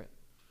Holy Spirit.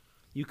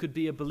 You could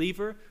be a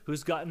believer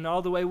who's gotten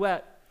all the way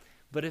wet,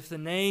 but if the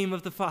name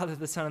of the Father,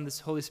 the Son, and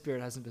the Holy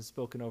Spirit hasn't been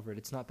spoken over it,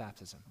 it's not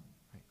baptism.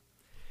 Right?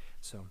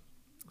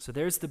 So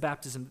there's the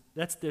baptism.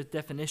 That's the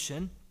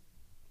definition.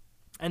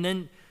 And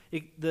then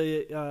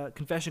the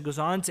confession goes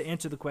on to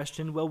answer the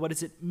question, well, what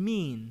does it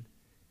mean?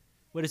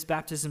 What is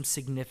baptism's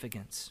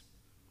significance?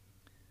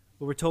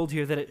 Well, we're told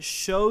here that it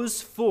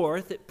shows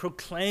forth, it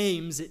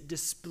proclaims, it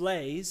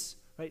displays,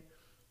 right?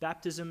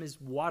 Baptism is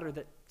water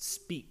that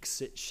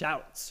speaks, it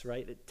shouts,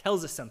 right? It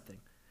tells us something.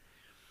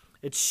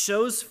 It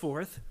shows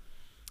forth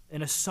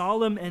in a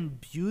solemn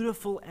and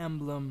beautiful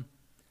emblem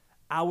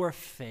our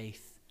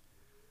faith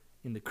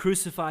in the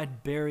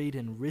crucified, buried,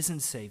 and risen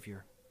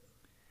Savior,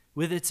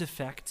 with its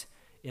effect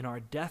in our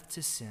death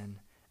to sin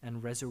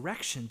and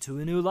resurrection to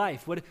a new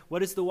life. What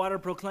does the water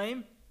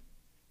proclaim?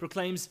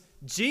 Proclaims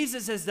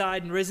Jesus has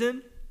died and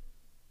risen,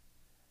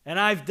 and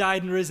I've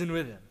died and risen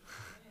with him,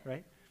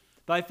 right?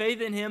 By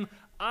faith in him,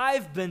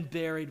 I've been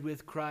buried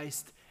with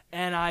Christ,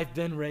 and I've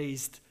been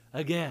raised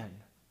again,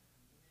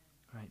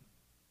 right?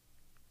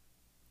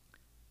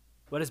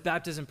 What does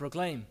baptism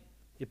proclaim?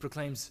 It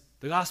proclaims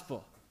the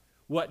gospel,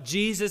 what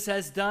Jesus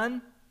has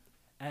done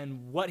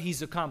and what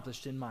he's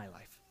accomplished in my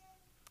life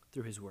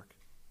through his work.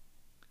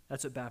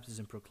 That's what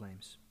baptism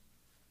proclaims.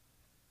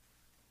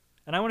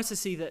 And I want us to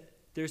see that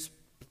there's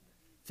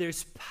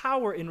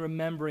power in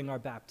remembering our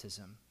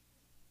baptism.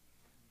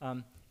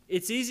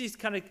 It's easy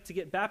to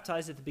get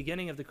baptized at the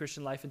beginning of the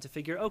Christian life and to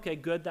figure, okay,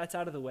 good, that's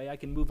out of the way. I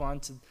can move on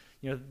to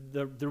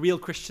the real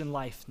Christian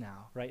life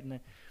now, right? And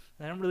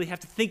I don't really have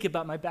to think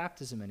about my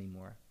baptism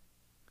anymore.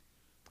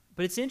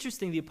 But it's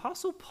interesting, the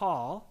Apostle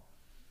Paul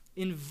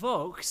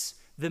invokes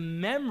the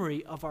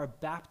memory of our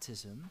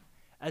baptism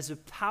as a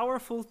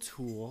powerful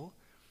tool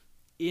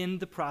in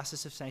the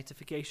process of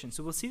sanctification.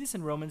 So we'll see this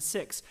in Romans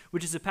 6,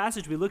 which is a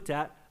passage we looked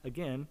at,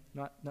 again,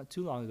 not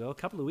too long ago, a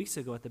couple of weeks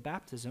ago at the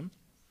baptism.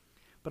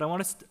 But I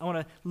want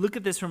to look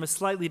at this from a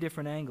slightly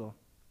different angle.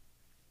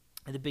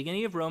 At the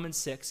beginning of Romans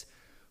 6,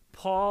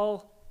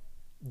 Paul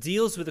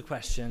deals with a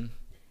question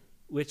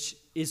which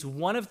is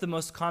one of the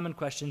most common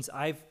questions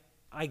I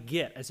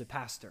get as a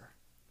pastor,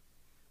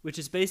 which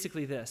is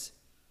basically this.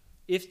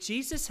 If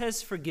Jesus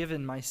has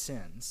forgiven my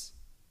sins,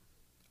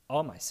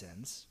 all my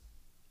sins,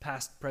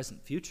 past,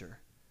 present, future,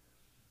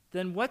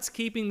 then what's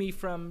keeping me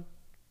from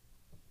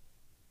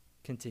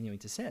continuing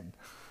to sin?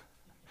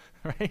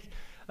 Right?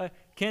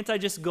 Can't I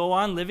just go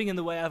on living in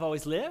the way I've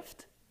always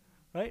lived?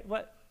 Right?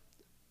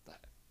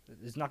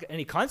 There's not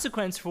any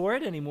consequence for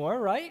it anymore,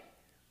 right?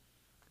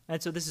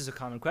 And so this is a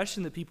common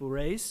question that people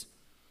raise,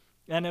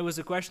 and it was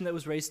a question that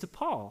was raised to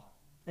Paul.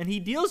 And he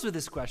deals with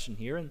this question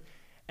here,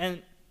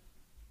 and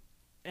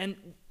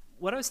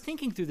what I was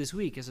thinking through this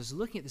week as I was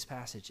looking at this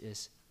passage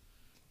is,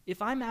 if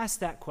I'm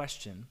asked that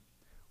question,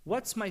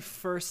 what's my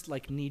first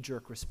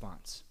knee-jerk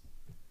response?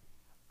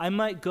 I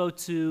might go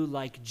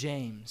to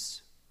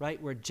James, right,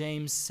 where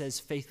James says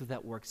faith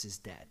without works is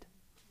dead.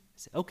 I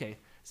say, okay,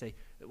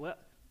 well,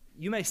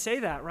 you may say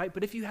that, right,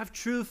 but if you have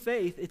true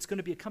faith, it's going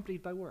to be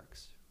accompanied by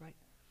works, right?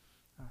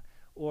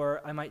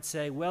 Or I might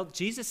say, well,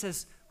 Jesus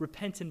says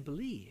repent and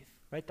believe,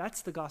 right?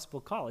 That's the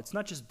gospel call. It's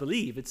not just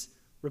believe, it's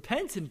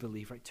repent and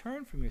believe, right?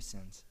 Turn from your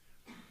sins.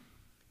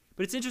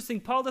 But it's interesting,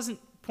 Paul doesn't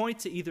point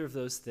to either of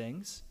those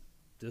things.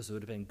 Those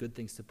would have been good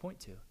things to point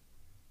to.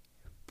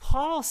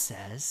 Paul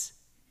says,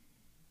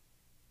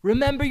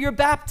 remember your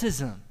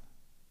baptism.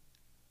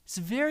 It's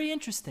very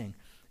interesting.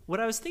 What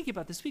I was thinking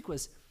about this week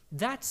was,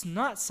 that's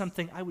not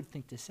something I would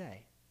think to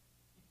say.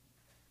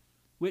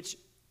 Which,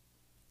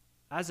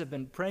 as I've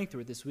been praying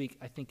through it this week,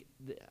 I think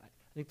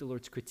the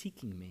Lord's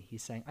critiquing me.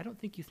 He's saying, I don't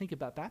think you think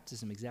about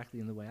baptism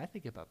exactly in the way I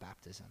think about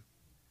baptism.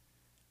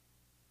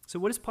 So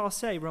what does Paul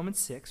say? Romans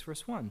 6,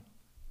 verse 1.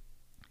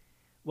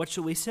 What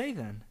shall we say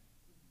then?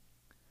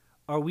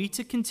 Are we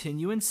to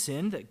continue in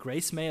sin that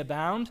grace may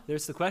abound?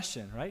 There's the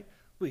question, right?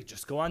 We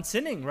just go on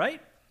sinning,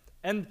 right?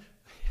 And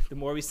the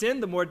more we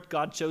sin, the more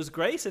God shows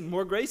grace, and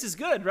more grace is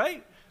good,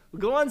 right? We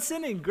go on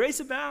sinning,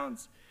 grace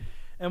abounds.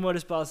 And what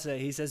does Paul say?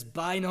 He says,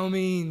 by no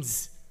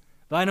means,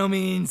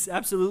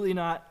 absolutely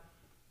not.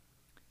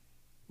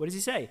 What does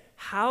he say?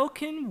 How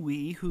can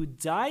we who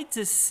died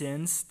to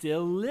sin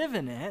still live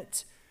in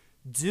it?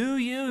 Do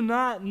you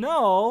not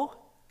know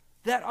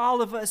that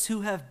all of us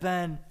who have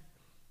been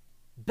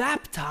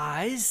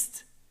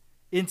baptized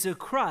into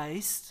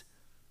Christ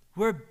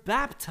were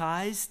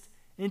baptized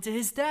into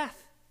his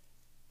death?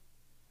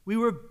 We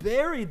were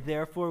buried,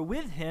 therefore,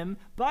 with him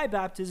by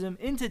baptism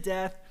into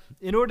death,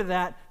 in order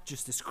that,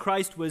 just as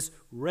Christ was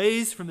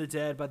raised from the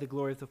dead by the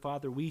glory of the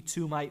Father, we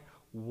too might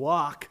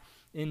walk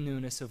in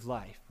newness of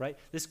life, right?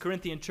 This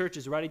Corinthian church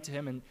is writing to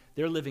him, and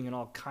they're living in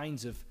all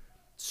kinds of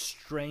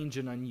strange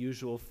and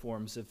unusual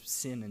forms of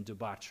sin and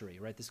debauchery,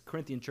 right? This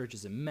Corinthian church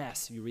is a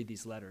mess if you read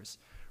these letters,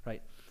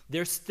 right?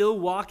 They're still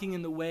walking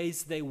in the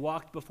ways they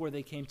walked before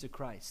they came to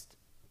Christ.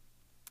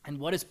 And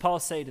what does Paul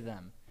say to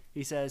them?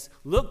 He says,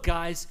 look,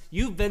 guys,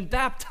 you've been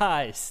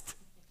baptized.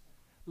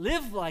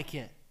 Live like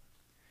it.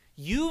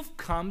 You've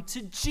come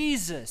to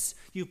Jesus.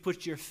 You've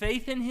put your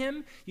faith in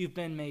him. You've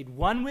been made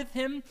one with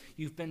him.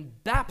 You've been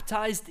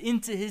baptized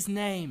into his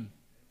name.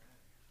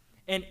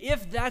 And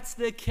if that's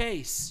the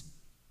case,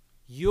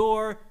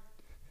 you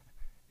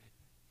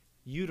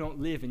don't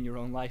live in your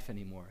own life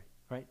anymore,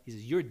 right? He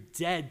says, you're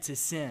dead to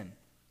sin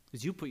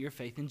because you put your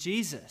faith in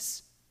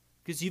Jesus,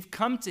 because you've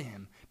come to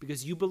him,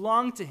 because you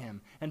belong to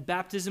him. And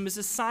baptism is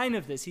a sign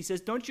of this. He says,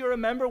 don't you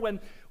remember when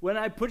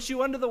I put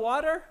you under the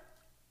water?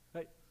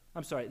 Right?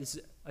 I'm sorry,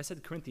 I said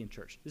the Corinthian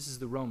church. This is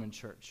the Roman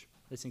church.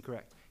 That's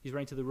incorrect. He's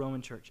writing to the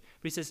Roman church.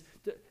 But he says,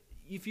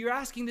 if you're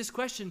asking this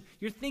question,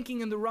 you're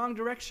thinking in the wrong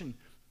direction.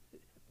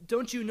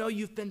 Don't you know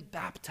you've been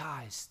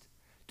baptized?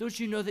 Don't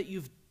you know that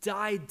you've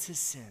died to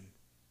sin?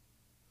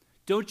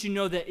 Don't you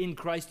know that in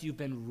Christ you've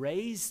been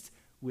raised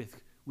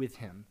with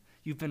him?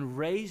 You've been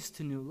raised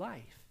to new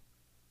life.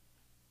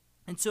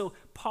 And so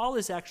Paul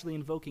is actually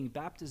invoking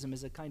baptism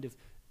as a kind of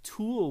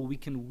tool we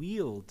can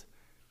wield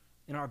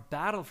in our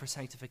battle for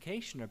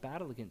sanctification, our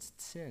battle against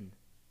sin.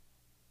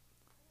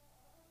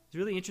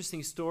 There's a really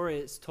interesting story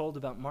that's told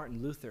about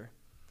Martin Luther.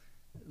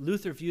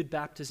 Luther viewed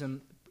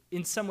baptism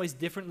in some ways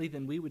differently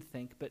than we would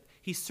think, but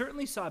he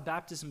certainly saw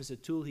baptism as a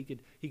tool he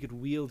could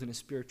wield in a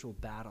spiritual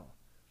battle,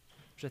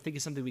 which I think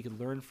is something we could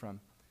learn from.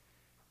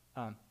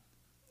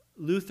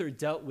 Luther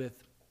dealt with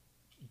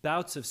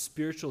bouts of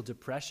spiritual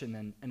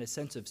depression and a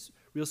sense of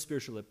real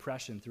spiritual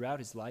oppression throughout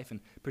his life, and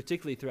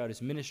particularly throughout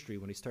his ministry.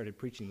 When he started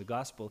preaching the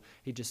gospel,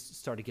 he just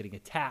started getting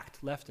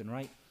attacked left and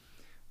right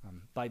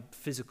by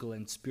physical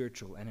and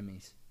spiritual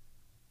enemies.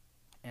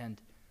 And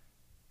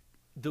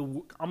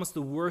almost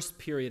the worst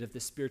period of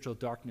this spiritual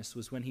darkness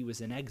was when he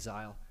was in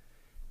exile.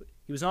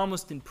 He was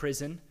almost in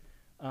prison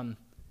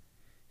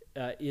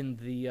in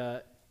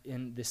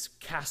this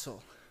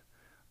castle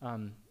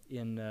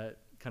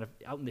kind of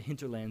out in the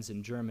hinterlands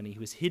in Germany. He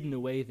was hidden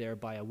away there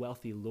by a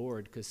wealthy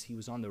lord because he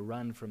was on the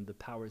run from the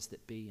powers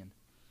that be.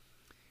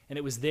 And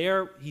it was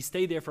there, he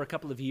stayed there for a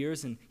couple of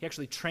years, and he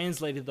actually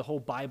translated the whole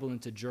Bible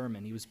into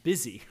German. He was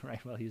busy,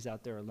 right, while he was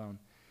out there alone.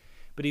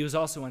 But he was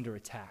also under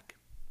attack.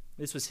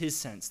 This was his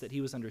sense, that he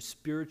was under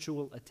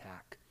spiritual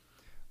attack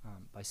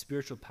by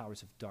spiritual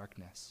powers of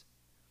darkness.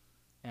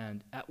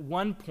 And at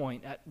one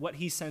point, at what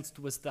he sensed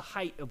was the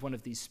height of one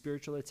of these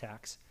spiritual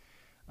attacks,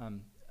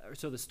 or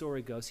so the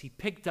story goes, he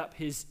picked up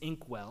his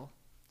inkwell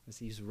as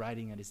he was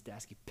writing at his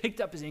desk. He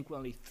picked up his inkwell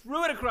and he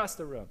threw it across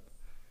the room.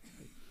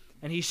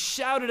 And he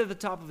shouted at the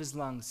top of his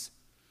lungs,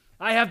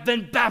 I have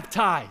been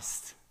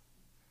baptized.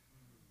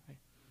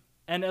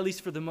 And at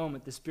least for the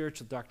moment, the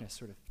spiritual darkness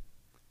sort of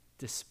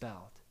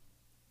dispelled.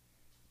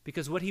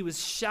 Because what he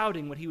was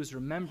shouting, what he was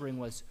remembering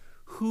was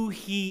who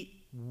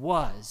he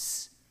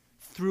was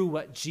through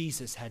what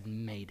Jesus had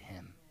made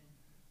him.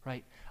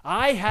 Right?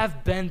 I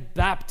have been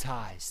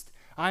baptized.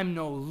 I'm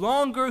no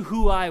longer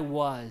who I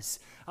was.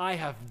 I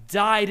have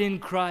died in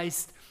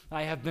Christ.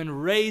 I have been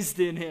raised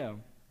in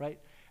him, right?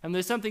 And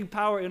there's something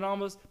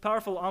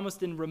powerful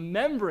almost in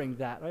remembering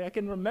that. Right? I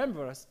can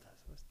remember, I was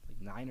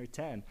like 9 or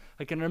 10.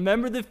 I can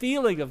remember the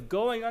feeling of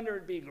going under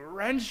and being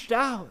wrenched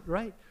out,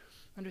 right?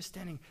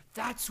 Understanding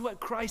that's what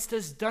Christ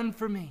has done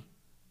for me.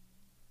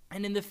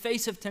 And in the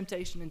face of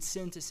temptation and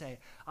sin to say,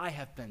 I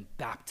have been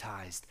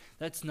baptized.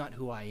 That's not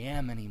who I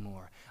am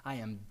anymore. I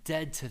am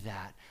dead to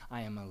that.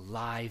 I am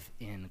alive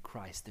in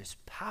Christ. There's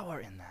power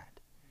in that.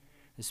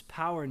 There's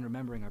power in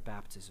remembering our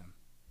baptism.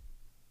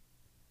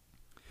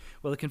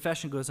 Well, the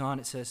confession goes on.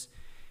 It says,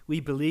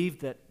 we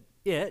believe that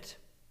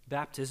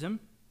baptism,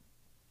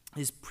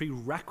 is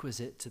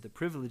prerequisite to the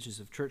privileges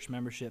of church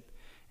membership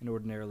and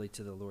ordinarily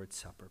to the Lord's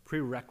Supper.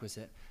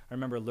 Prerequisite. I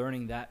remember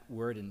learning that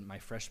word in my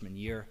freshman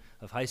year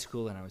of high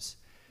school, and I was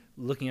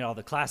looking at all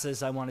the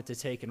classes I wanted to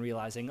take and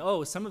realizing,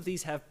 some of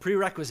these have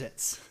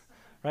prerequisites,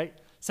 right?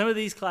 Some of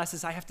these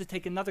classes, I have to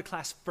take another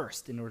class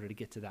first in order to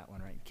get to that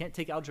one, right? You can't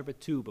take Algebra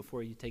 2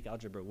 before you take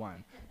Algebra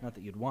 1. Not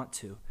that you'd want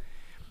to,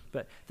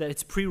 but that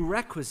it's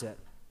prerequisite.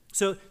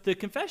 So the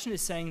confession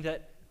is saying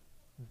that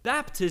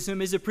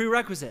baptism is a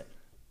prerequisite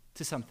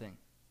to something.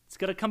 It's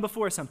got to come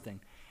before something.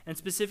 And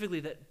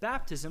specifically that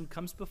baptism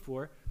comes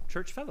before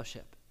church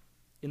fellowship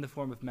in the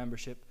form of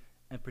membership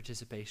and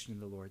participation in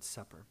the Lord's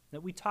Supper. Now,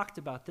 we talked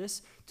about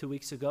this 2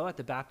 weeks ago at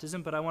the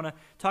baptism, but I want to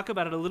talk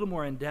about it a little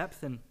more in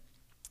depth. And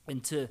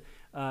to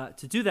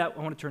do that, I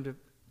want to turn to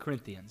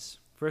Corinthians.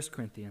 1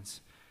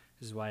 Corinthians.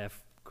 This is why I have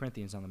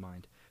Corinthians on the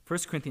mind. 1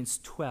 Corinthians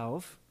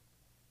 12.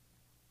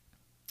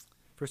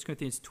 1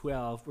 Corinthians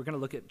 12. We're going to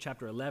look at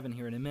chapter 11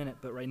 here in a minute,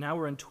 but right now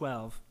we're in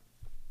 12.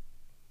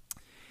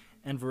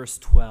 and verse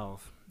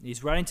 12.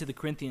 He's writing to the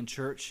Corinthian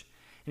church,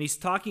 and he's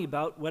talking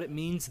about what it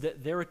means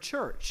that they're a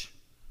church.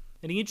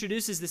 And he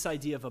introduces this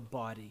idea of a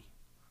body.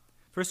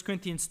 1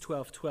 Corinthians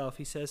 12:12,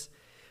 he says,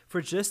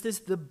 "For just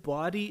as the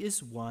body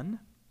is one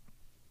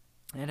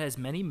and has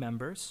many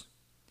members,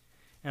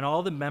 and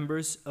all the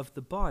members of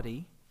the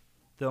body,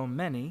 though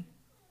many,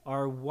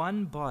 are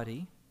one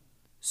body,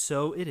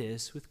 so it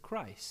is with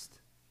Christ."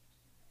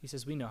 He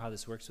says, we know how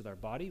this works with our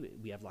body.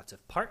 We have lots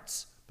of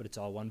parts, but it's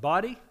all one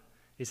body.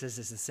 He says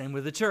it's the same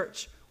with the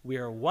church. We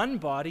are one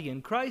body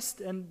in Christ,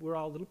 and we're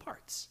all little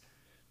parts.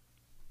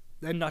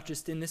 And not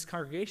just in this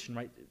congregation,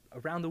 right?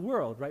 Around the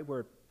world, right?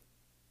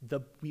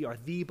 We are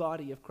the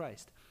body of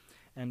Christ,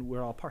 and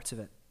we're all parts of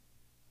it.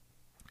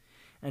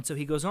 And so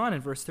he goes on in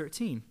verse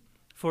 13.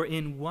 "For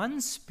in one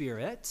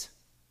Spirit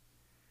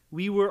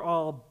we were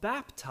all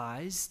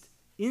baptized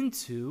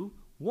into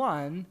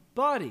one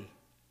body."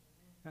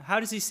 Now, how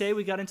does he say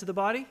we got into the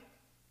body?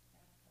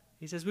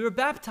 He says we were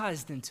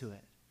baptized into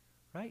it,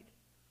 right?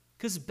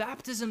 Because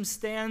baptism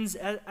stands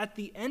at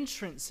the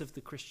entrance of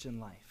the Christian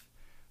life,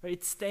 right?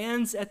 It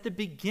stands at the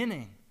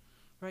beginning,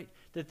 right?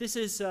 That this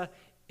is,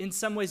 in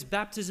some ways,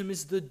 baptism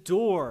is the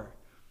door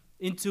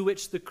into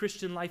which the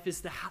Christian life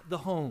is the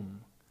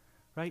home,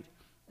 right?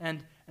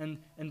 And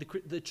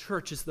the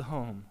church is the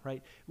home,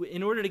 right?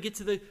 In order to get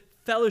to the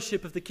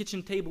fellowship of the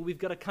kitchen table, we've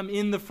got to come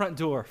in the front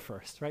door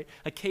first, right?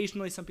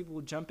 Occasionally, some people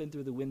will jump in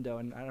through the window,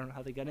 and I don't know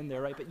how they got in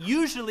there, right? But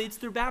usually, it's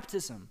through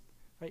baptism,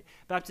 right?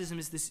 Baptism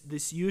is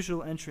this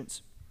usual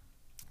entrance.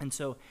 And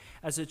so,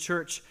 as a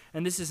church,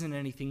 and this isn't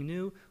anything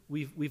new,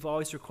 we've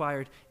always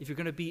required, if you're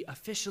going to be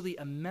officially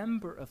a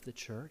member of the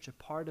church, a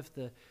part of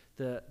the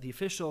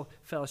official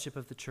fellowship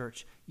of the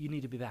church, you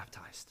need to be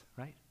baptized,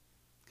 right?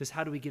 Because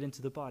how do we get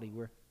into the body?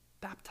 We're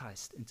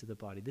baptized into the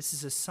body. This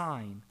is a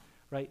sign,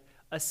 right?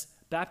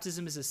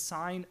 Baptism is a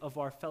sign of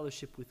our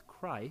fellowship with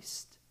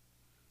Christ,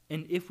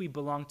 and if we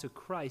belong to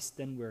Christ,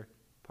 then we're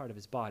part of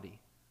his body,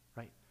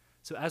 right?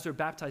 So as we're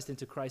baptized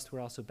into Christ,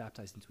 we're also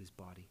baptized into his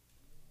body.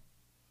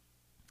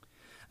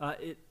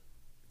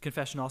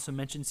 Confession also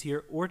mentions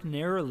here,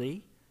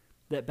 ordinarily,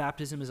 that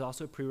baptism is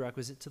also a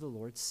prerequisite to the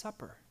Lord's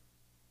Supper.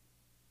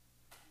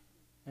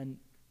 And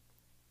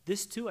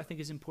this, too, I think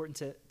is important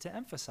to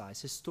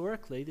emphasize.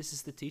 Historically, this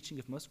is the teaching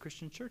of most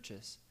Christian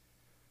churches,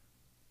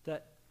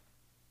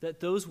 that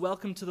those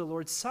welcome to the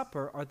Lord's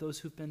Supper are those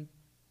who've been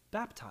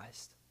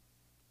baptized.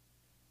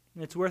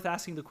 And it's worth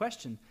asking the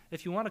question,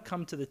 if you want to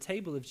come to the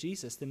table of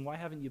Jesus, then why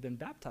haven't you been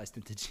baptized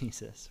into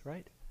Jesus,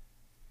 right?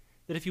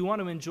 That if you want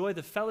to enjoy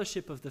the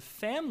fellowship of the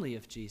family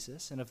of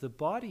Jesus and of the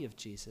body of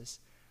Jesus,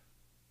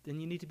 then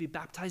you need to be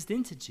baptized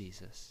into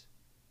Jesus.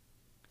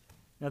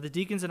 Now, the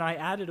deacons and I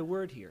added a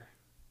word here.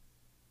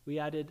 We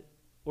added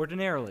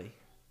ordinarily.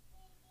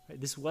 Right?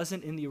 This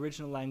wasn't in the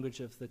original language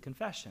of the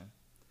confession.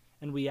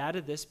 And we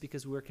added this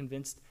because we're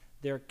convinced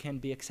there can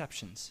be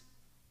exceptions,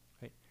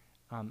 right?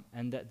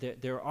 And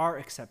that there are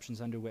exceptions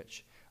under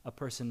which a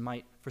person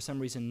might, for some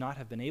reason, not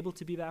have been able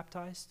to be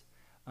baptized,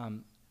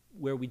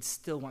 where we'd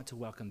still want to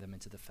welcome them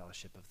into the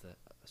fellowship of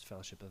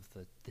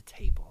the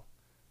table.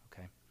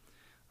 Okay,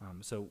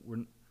 so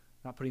we're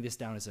not putting this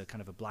down as a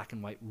kind of a black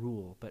and white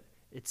rule, but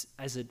it's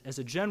as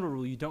a general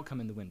rule, you don't come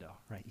in the window,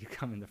 right? You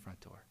come in the front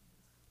door.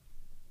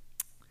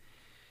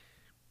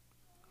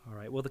 All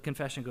right, well, the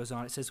confession goes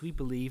on. It says, we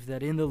believe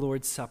that in the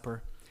Lord's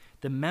Supper,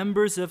 the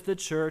members of the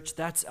church,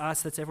 that's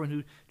us, that's everyone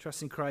who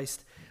trusts in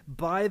Christ,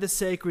 by the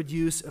sacred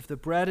use of the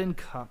bread and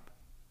cup,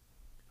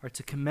 are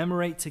to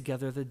commemorate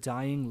together the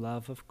dying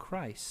love of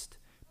Christ,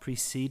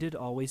 preceded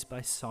always by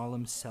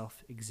solemn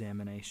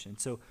self-examination.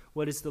 So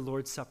what is the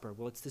Lord's Supper?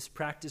 Well, it's this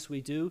practice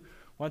we do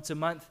once a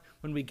month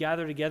when we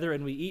gather together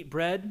and we eat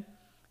bread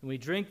and we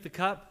drink the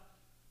cup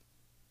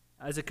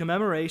as a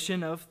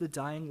commemoration of the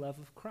dying love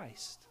of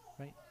Christ,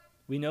 right?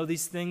 We know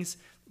these things.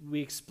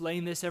 We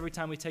explain this every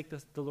time we take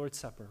the Lord's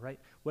Supper, right?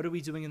 What are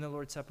we doing in the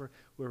Lord's Supper?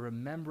 We're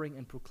remembering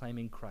and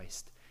proclaiming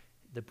Christ.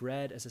 The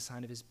bread as a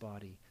sign of his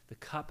body, the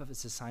cup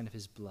as a sign of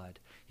his blood,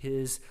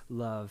 his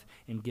love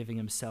in giving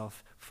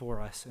himself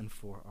for us and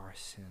for our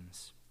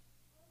sins.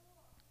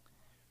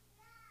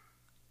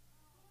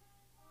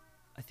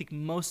 I think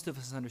most of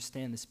us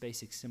understand this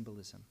basic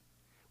symbolism.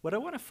 What I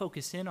want to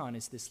focus in on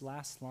is this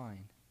last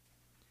line,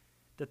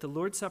 that the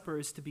Lord's Supper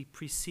is to be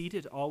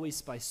preceded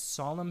always by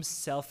solemn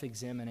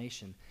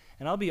self-examination.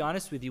 And I'll be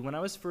honest with you, when I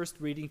was first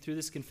reading through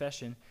this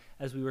confession,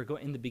 as we were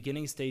in the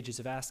beginning stages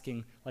of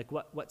asking, like,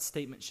 what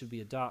statement should we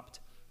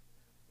adopt,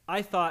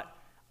 I thought,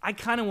 I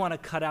kind of want to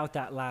cut out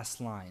that last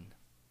line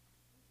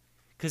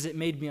because it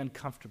made me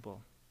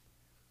uncomfortable.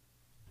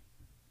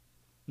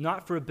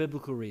 Not for a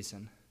biblical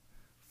reason,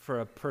 for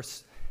a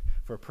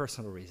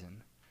personal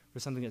reason, for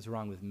something that's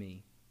wrong with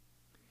me.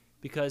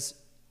 Because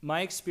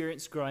my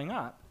experience growing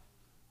up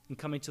and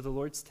coming to the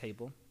Lord's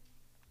table,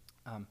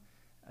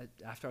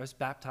 after I was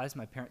baptized,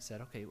 my parents said,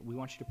 okay, we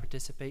want you to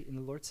participate in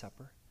the Lord's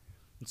Supper.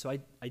 And so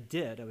I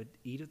did. I would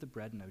eat of the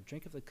bread and I would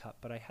drink of the cup.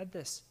 But I had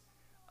this,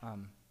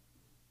 and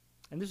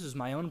this was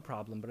my own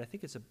problem, but I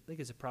think it's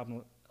a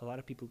problem a lot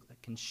of people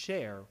can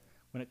share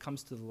when it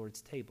comes to the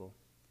Lord's table,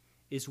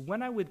 is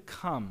when I would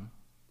come,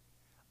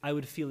 I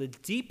would feel a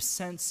deep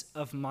sense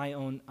of my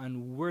own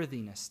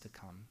unworthiness to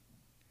come.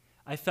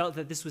 I felt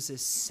that this was a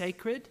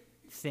sacred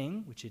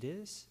thing, which it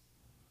is,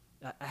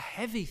 a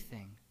heavy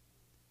thing.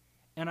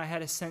 And I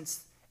had a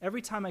sense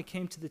every time I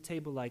came to the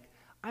table like,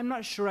 I'm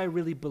not sure I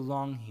really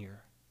belong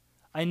here.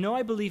 I know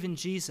I believe in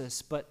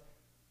Jesus, but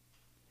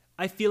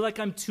I feel like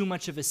I'm too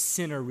much of a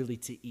sinner really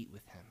to eat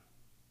with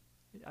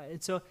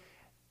him.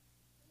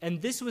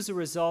 And this was a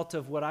result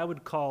of what I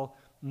would call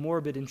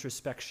morbid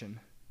introspection.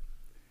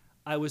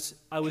 I was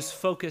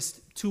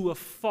focused to a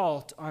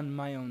fault on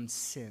my own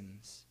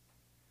sins.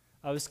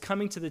 I was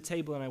coming to the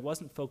table and I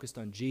wasn't focused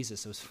on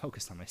Jesus, I was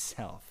focused on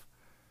myself,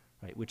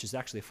 right? Which is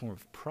actually a form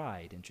of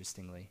pride,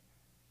 interestingly.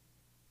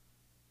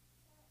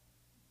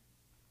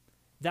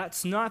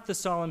 That's not the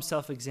solemn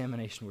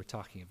self-examination we're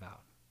talking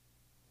about.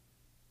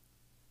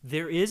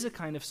 There is a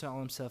kind of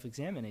solemn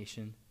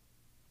self-examination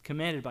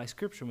commanded by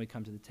Scripture when we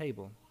come to the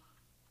table.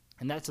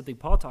 And that's something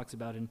Paul talks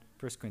about in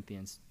 1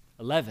 Corinthians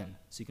 11.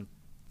 So you can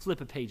flip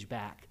a page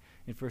back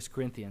in 1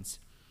 Corinthians,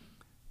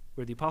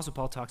 where the Apostle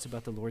Paul talks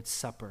about the Lord's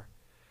Supper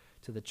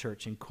to the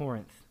church in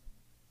Corinth.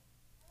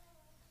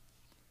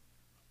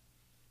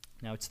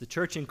 Now, it's the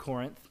church in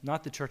Corinth,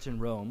 not the church in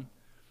Rome,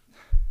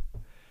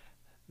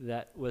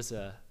 that was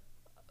a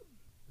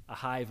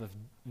hive of,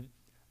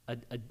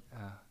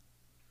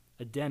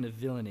 a den of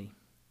villainy.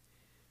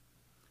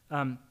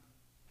 Paul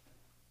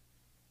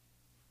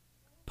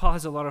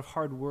has a lot of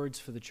hard words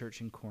for the church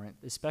in Corinth,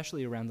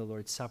 especially around the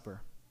Lord's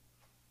Supper.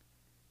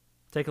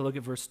 Take a look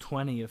at verse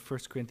 20 of 1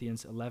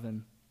 Corinthians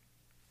 11.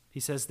 He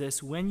says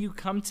this, when you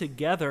come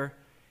together,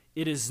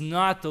 it is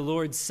not the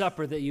Lord's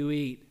Supper that you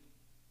eat.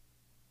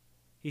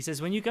 He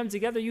says, when you come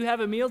together, you have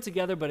a meal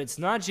together, but it's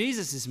not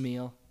Jesus'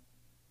 meal.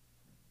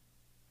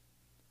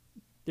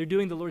 They're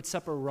doing the Lord's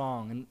Supper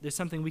wrong, and there's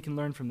something we can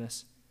learn from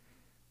this.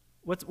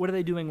 What are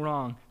they doing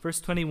wrong? Verse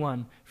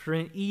 21, for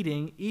in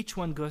eating, each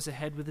one goes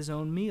ahead with his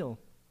own meal.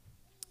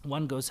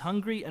 One goes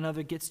hungry,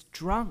 another gets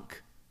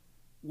drunk.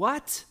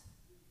 What?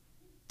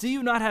 Do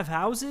you not have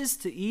houses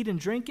to eat and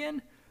drink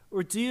in?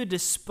 Or do you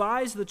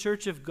despise the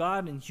church of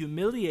God and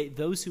humiliate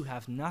those who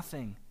have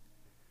nothing?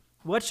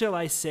 What shall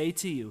I say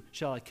to you?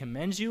 Shall I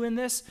commend you in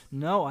this?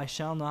 No, I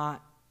shall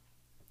not.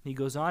 He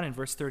goes on in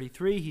verse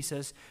 33, he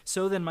says,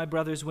 so then, my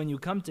brothers, when you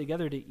come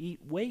together to eat,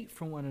 wait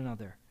for one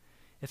another.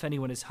 If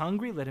anyone is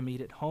hungry, let him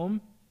eat at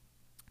home,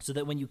 so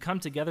that when you come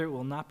together, it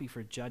will not be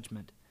for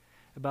judgment.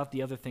 About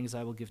the other things,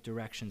 I will give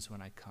directions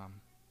when I come.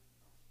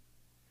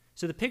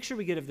 So the picture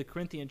we get of the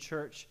Corinthian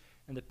church,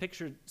 and the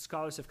picture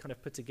scholars have kind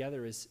of put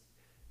together is,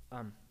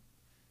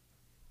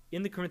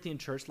 in the Corinthian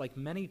church, like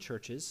many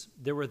churches,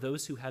 there were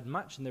those who had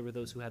much and there were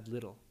those who had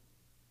little.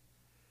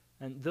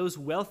 And those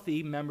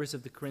wealthy members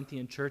of the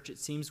Corinthian church, it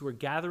seems, were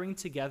gathering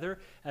together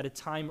at a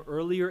time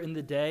earlier in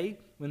the day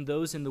when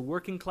those in the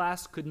working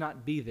class could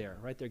not be there,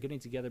 right? They're getting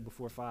together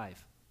before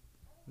 5.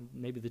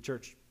 Maybe the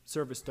church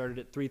service started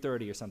at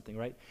 3:30 or something,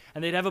 right?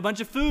 And they'd have a bunch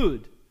of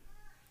food.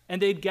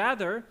 And they'd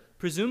gather,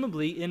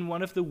 presumably, in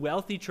one of the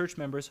wealthy church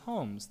members'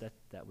 homes.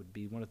 That would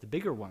be one of the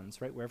bigger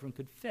ones, right, where everyone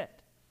could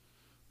fit.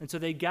 And so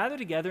they'd gather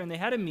together and they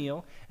had a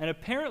meal, and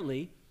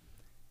apparently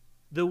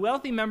the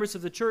wealthy members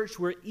of the church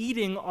were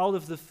eating all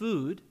of the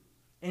food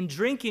and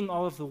drinking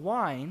all of the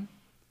wine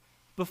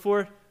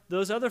before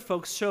those other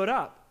folks showed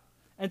up.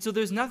 And so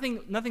there's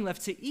nothing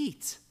left to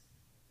eat.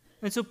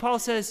 And so Paul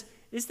says,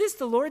 is this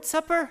the Lord's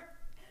Supper?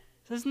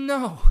 He says,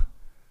 no,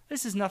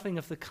 this is nothing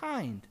of the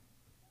kind.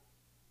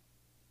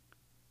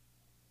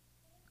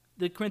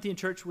 The Corinthian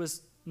church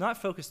was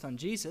not focused on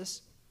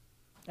Jesus,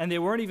 and they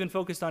weren't even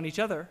focused on each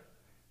other.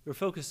 They were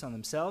focused on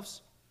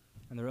themselves,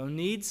 on their own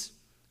needs,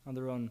 on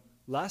their own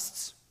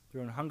lusts,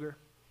 their own hunger.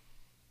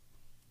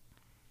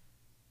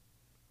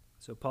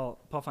 So Paul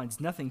finds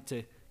nothing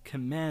to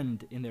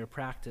commend in their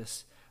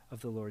practice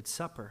of the Lord's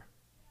Supper.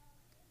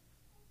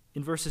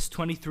 In verses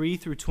 23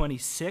 through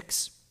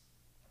 26,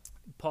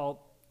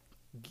 Paul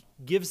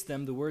gives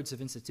them the words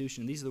of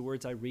institution. These are the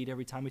words I read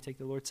every time we take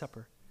the Lord's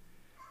Supper.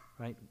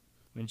 Right?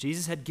 When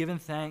Jesus had given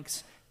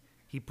thanks,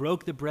 he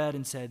broke the bread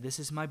and said, this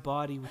is my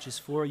body, which is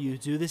for you.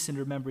 Do this in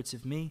remembrance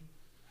of me.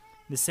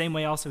 In the same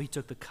way also he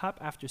took the cup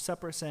after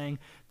supper, saying,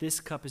 this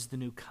cup is the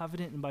new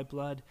covenant in my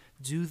blood.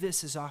 Do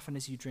this as often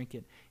as you drink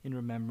it in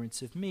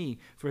remembrance of me.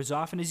 For as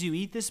often as you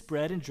eat this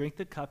bread and drink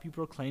the cup, you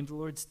proclaim the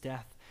Lord's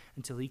death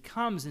until he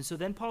comes. And so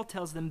then Paul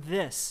tells them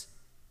this.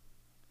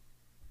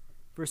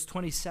 Verse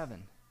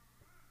 27.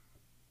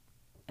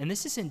 And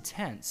this is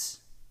intense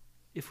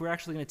if we're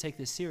actually going to take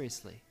this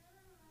seriously.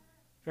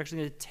 If we're actually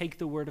going to take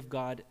the word of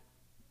God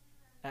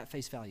at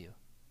face value.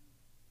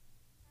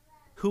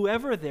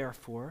 Whoever,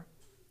 therefore,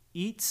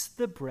 eats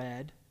the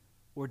bread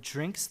or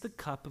drinks the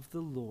cup of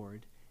the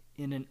Lord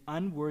in an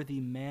unworthy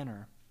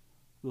manner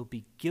will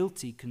be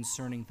guilty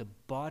concerning the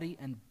body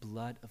and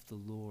blood of the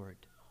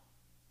Lord.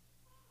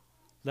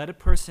 Let a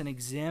person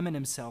examine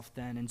himself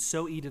then, and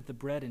so eat of the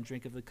bread and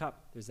drink of the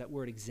cup. There's that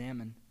word,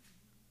 examine.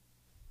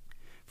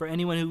 For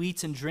anyone who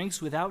eats and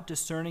drinks without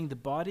discerning the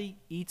body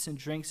eats and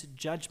drinks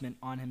judgment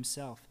on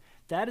himself.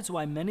 That is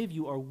why many of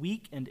you are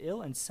weak and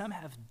ill, and some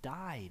have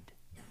died.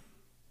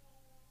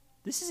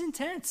 This is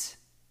intense.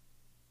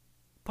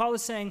 Paul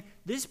is saying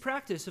this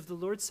practice of the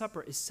Lord's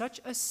Supper is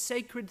such a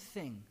sacred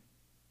thing,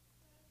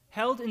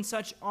 held in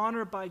such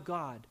honor by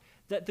God,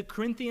 that the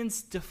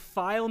Corinthians'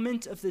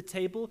 defilement of the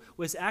table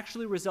was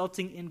actually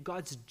resulting in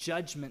God's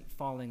judgment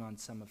falling on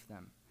some of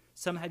them.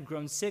 Some had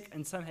grown sick,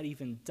 and some had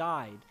even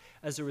died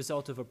as a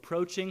result of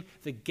approaching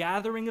the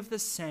gathering of the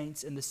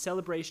saints and the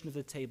celebration of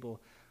the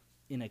table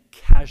in a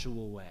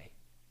casual way.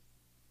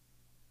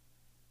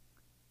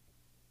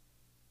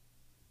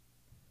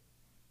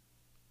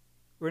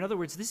 Or in other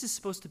words, this is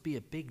supposed to be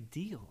a big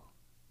deal.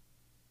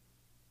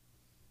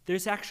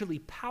 There's actually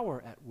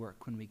power at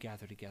work when we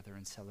gather together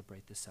and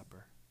celebrate the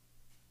supper.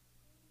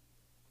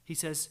 He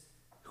says,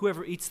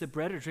 whoever eats the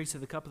bread or drinks of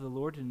the cup of the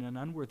Lord in an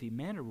unworthy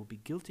manner will be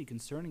guilty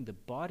concerning the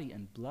body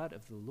and blood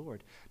of the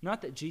Lord.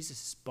 Not that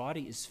Jesus'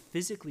 body is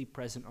physically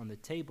present on the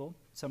table.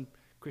 Some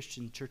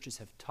Christian churches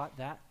have taught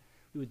that.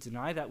 We would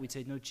deny that. We'd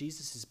say, no,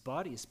 Jesus'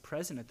 body is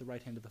present at the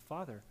right hand of the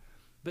Father.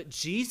 But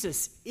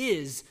Jesus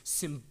is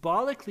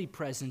symbolically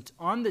present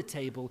on the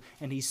table,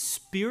 and he's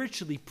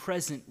spiritually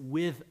present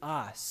with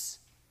us.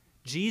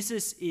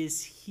 Jesus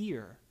is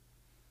here.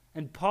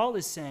 And Paul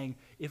is saying,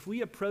 if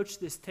we approach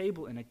this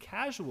table in a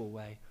casual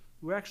way,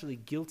 we're actually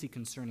guilty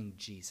concerning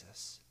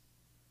Jesus.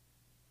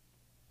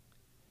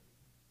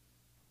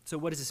 So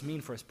what does this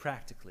mean for us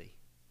practically?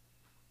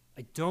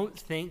 I don't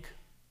think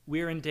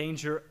we're in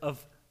danger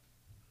of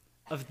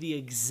the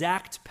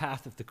exact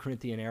path of the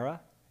Corinthian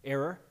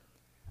error.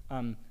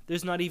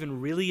 There's not even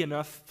really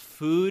enough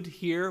food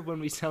here when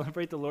we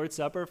celebrate the Lord's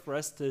Supper for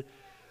us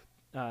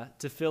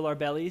to fill our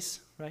bellies,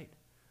 right?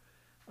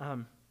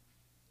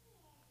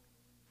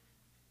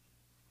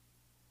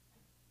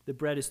 The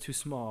bread is too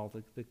small.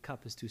 The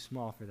cup is too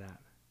small for that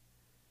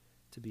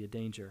to be a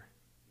danger.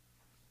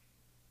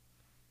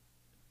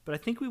 But I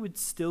think we would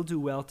still do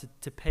well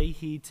to pay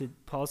heed to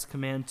Paul's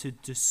command to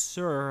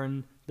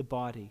discern the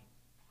body,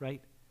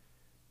 right?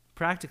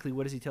 Practically,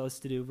 what does he tell us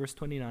to do? Verse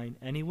 29,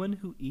 anyone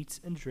who eats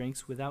and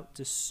drinks without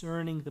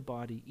discerning the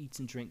body eats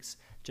and drinks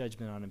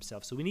judgment on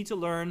himself. So we need to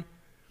learn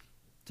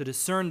to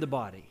discern the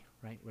body,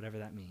 right? Whatever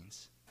that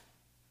means.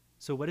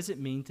 So what does it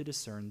mean to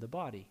discern the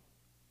body?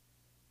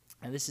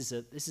 And this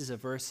is a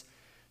verse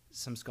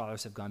some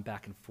scholars have gone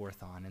back and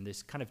forth on, and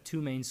there's kind of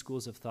two main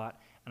schools of thought,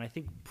 and I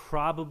think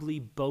probably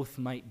both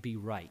might be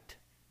right.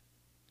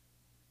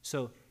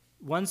 So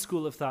one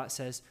school of thought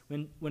says,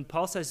 when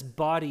Paul says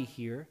body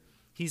here,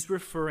 he's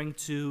referring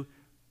to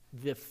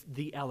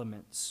the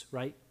elements,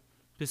 right?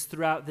 Because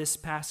throughout this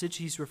passage,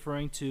 he's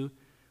referring to,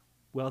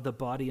 well, the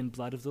body and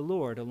blood of the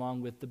Lord,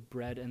 along with the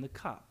bread and the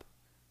cup,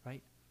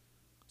 right?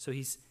 So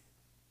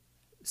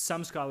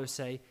some scholars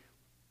say,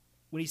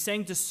 when he's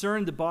saying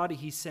discern the body,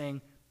 he's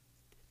saying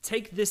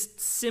take this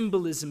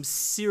symbolism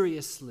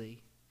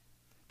seriously,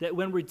 that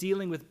when we're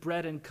dealing with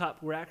bread and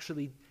cup, we're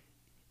actually,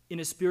 in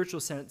a spiritual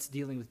sense,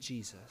 dealing with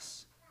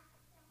Jesus,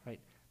 right?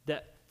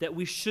 That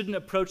we shouldn't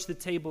approach the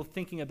table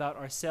thinking about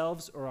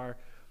ourselves or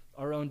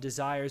our own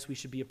desires. We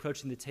should be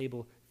approaching the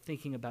table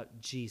thinking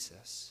about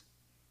Jesus.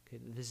 Okay,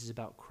 this is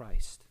about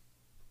Christ.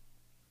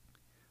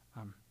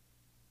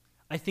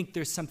 I think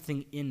there's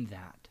something in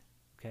that,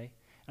 okay?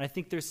 And I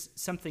think there's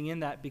something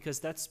in that because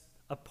that's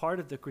a part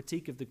of the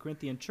critique of the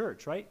Corinthian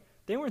church, right?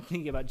 They weren't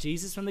thinking about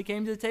Jesus when they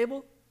came to the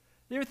table.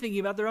 They were thinking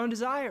about their own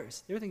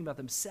desires. They were thinking about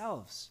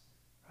themselves,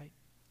 right?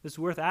 It's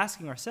worth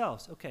asking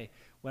ourselves, okay,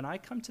 when I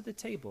come to the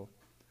table,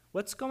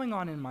 what's going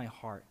on in my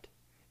heart?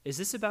 Is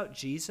this about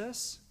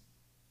Jesus?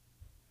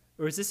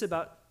 Or is this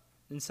about,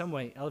 in some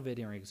way,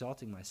 elevating or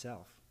exalting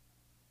myself?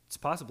 It's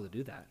possible to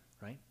do that,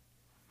 right?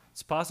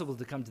 It's possible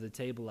to come to the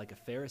table like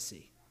a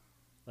Pharisee,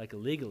 like a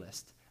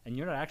legalist, and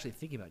you're not actually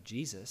thinking about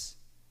Jesus.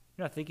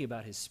 You're not thinking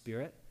about his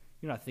spirit.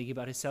 You're not thinking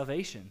about his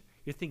salvation.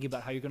 You're thinking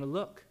about how you're going to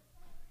look.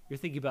 You're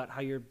thinking about how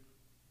you're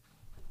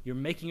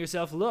making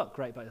yourself look,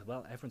 right? But,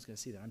 well, everyone's going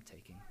to see that I'm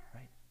taking,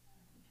 right?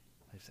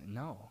 I say,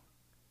 no,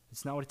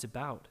 it's not what it's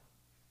about.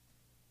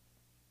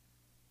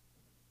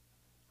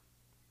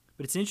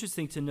 But it's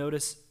interesting to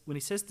notice when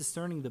he says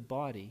discerning the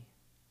body,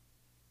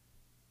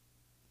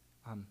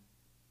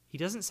 he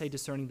doesn't say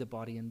discerning the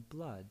body and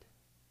blood,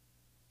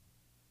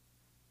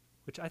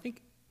 which I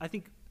think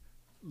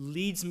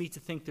leads me to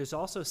think there's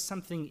also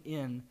something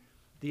in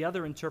the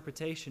other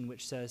interpretation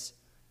which says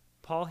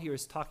Paul here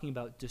is talking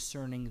about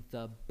discerning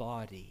the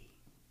body,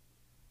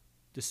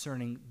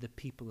 discerning the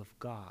people of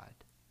God,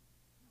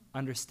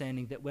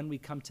 understanding that when we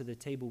come to the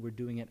table, we're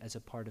doing it as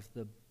a part of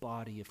the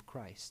body of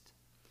Christ,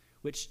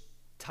 which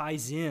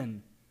ties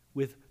in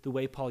with the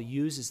way Paul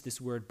uses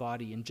this word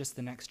body in just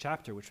the next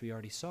chapter, which we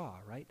already saw,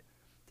 right?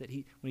 That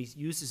when he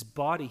uses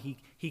body,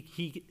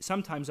 he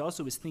sometimes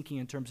also is thinking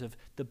in terms of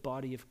the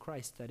body of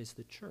Christ, that is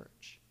the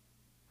church.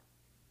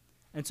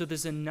 And so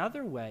there's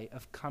another way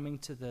of coming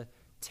to the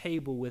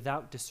table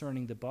without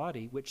discerning the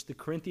body, which the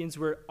Corinthians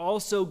were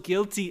also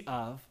guilty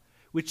of,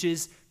 which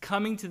is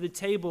coming to the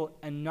table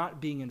and not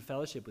being in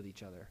fellowship with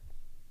each other.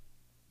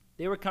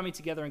 They were coming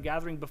together and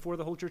gathering before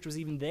the whole church was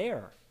even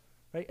there,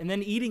 right? And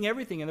then eating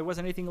everything and there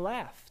wasn't anything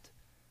left,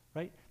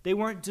 right? They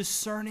weren't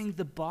discerning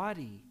the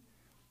body.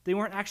 They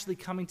weren't actually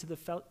coming to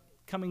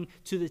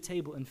the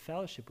table in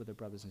fellowship with their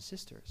brothers and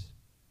sisters.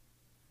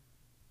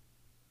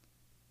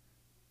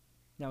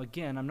 Now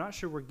again, I'm not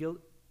sure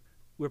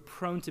we're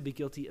prone to be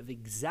guilty of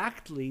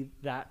exactly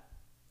that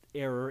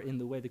error in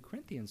the way the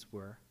Corinthians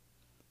were,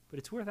 but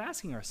it's worth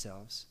asking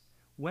ourselves,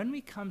 when we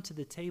come to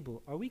the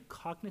table, are we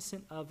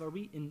cognizant of, are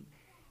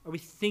we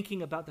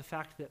thinking about the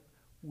fact that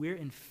we're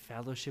in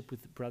fellowship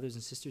with brothers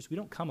and sisters? We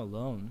don't come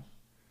alone,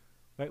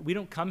 right? We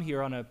don't come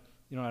here on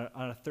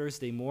a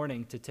Thursday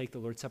morning to take the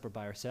Lord's Supper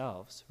by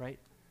ourselves, right?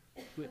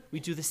 We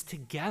do this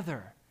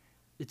together.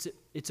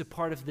 It's a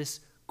part of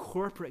this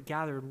corporate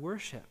gathered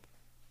worship.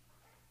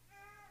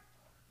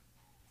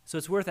 So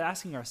it's worth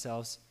asking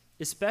ourselves,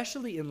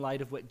 especially in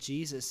light of what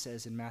Jesus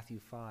says in Matthew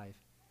 5.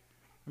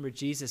 Remember,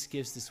 Jesus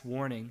gives this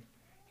warning.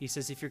 He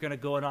says, if you're going to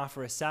go and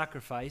offer a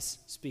sacrifice,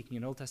 speaking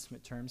in Old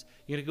Testament terms,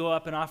 you're going to go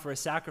up and offer a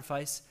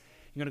sacrifice,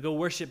 you're going to go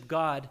worship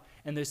God,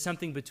 and there's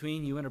something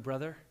between you and a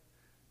brother,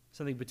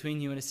 something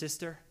between you and a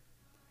sister,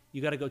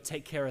 you got to go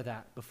take care of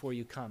that before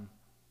you come.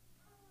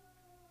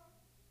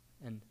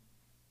 And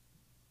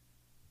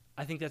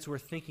I think that's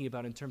worth thinking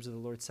about in terms of the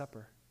Lord's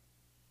Supper.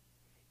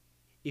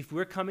 If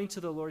we're coming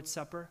to the Lord's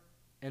Supper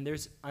and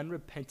there's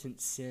unrepentant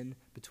sin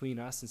between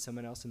us and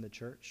someone else in the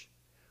church,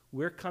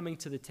 we're coming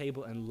to the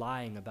table and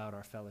lying about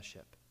our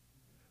fellowship.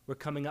 We're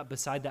coming up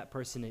beside that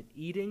person and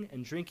eating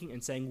and drinking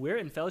and saying, we're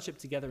in fellowship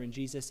together in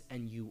Jesus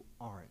and you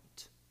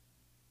aren't.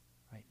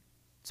 Right?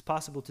 It's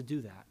possible to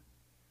do that.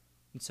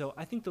 And so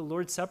I think the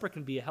Lord's Supper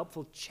can be a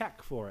helpful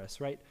check for us,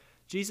 right?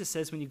 Jesus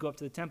says when you go up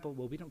to the temple,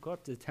 well, we don't go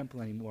up to the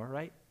temple anymore,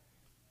 right?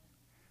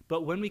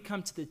 But when we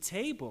come to the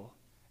table,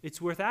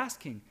 it's worth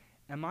asking,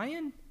 am I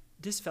in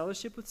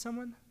disfellowship with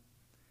someone?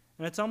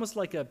 And it's almost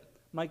like a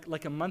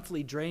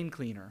monthly drain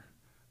cleaner,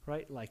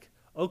 right? Like,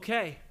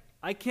 okay,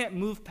 I can't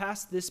move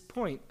past this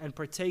point and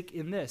partake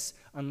in this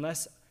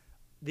unless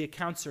the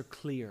accounts are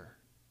clear.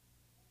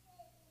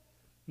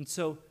 And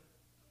so,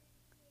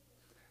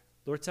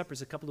 Lord's Supper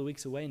is a couple of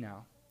weeks away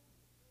now.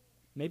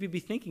 Maybe be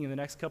thinking in the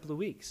next couple of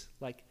weeks,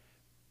 like,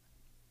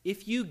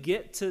 if you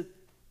get to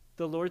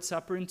the Lord's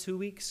Supper in 2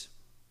 weeks,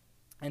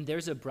 and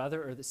there's a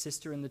brother or the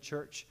sister in the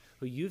church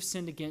who you've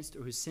sinned against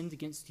or who's sinned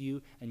against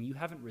you and you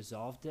haven't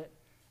resolved it,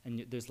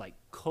 and there's like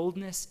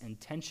coldness and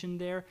tension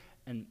there,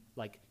 and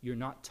like you're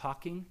not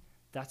talking,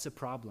 that's a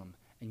problem.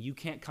 And you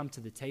can't come to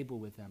the table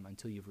with them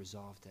until you've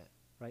resolved it,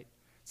 right?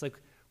 It's like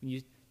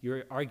when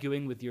you're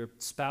arguing with your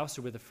spouse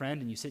or with a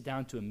friend and you sit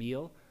down to a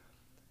meal,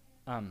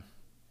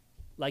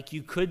 like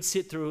you could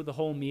sit through the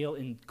whole meal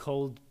in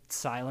cold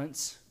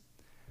silence,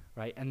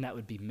 right? And that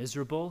would be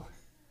miserable.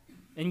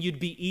 And you'd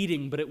be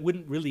eating, but it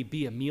wouldn't really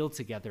be a meal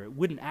together. It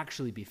wouldn't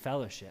actually be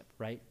fellowship,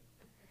 right?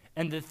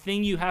 And the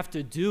thing you have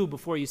to do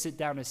before you sit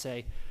down is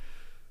say,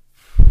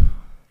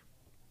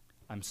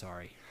 I'm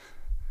sorry.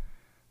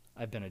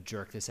 I've been a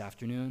jerk this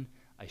afternoon.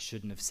 I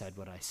shouldn't have said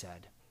what I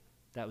said.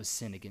 That was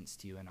sin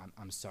against you, and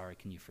I'm sorry.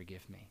 Can you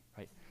forgive me,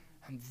 right?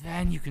 And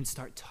then you can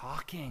start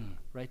talking,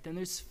 right? Then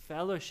there's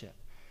fellowship.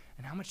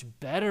 And how much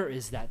better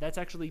is that? That's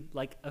actually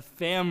like a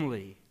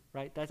family,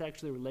 right? That's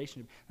actually a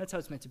relationship. That's how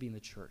it's meant to be in the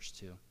church,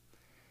 too.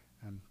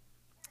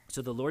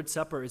 So the Lord's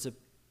Supper is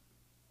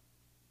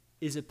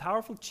a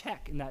powerful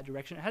check in that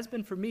direction. It has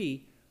been for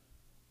me,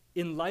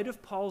 in light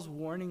of Paul's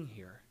warning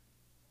here.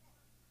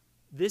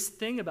 This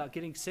thing about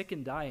getting sick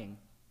and dying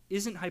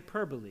isn't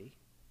hyperbole.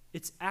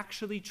 It's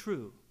actually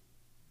true.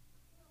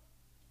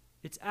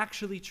 It's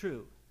actually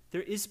true.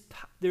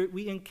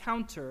 We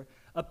encounter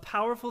a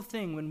powerful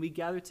thing when we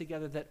gather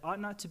together that ought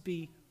not to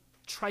be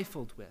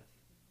trifled with.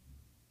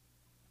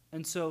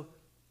 And so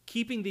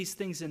keeping these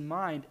things in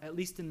mind, at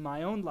least in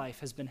my own life,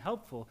 has been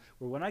helpful,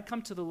 where when I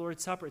come to the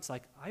Lord's Supper, it's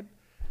like,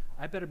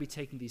 I better be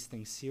taking these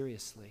things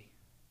seriously,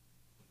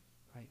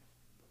 right?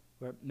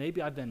 Where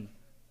maybe I've been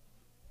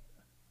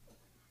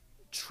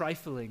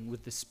trifling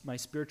with my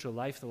spiritual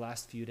life the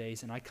last few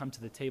days, and I come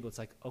to the table, it's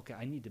like, okay,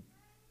 I need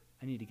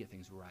to get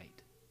things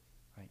right?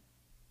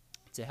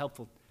 It's a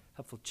helpful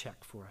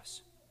check for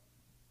us.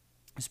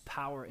 There's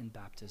power in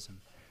baptism.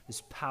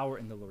 There's power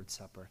in the Lord's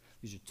Supper.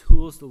 These are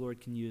tools the Lord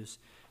can use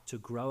to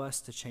grow us,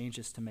 to change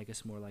us, to make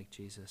us more like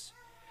Jesus.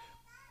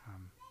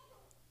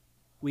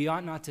 We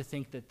ought not to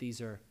think that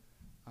these are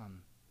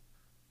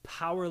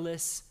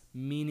powerless,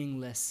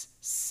 meaningless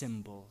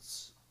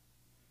symbols,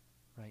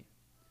 right?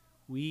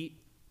 We,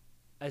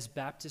 as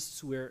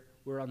Baptists, we're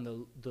on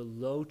the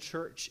low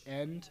church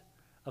end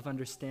of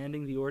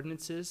understanding the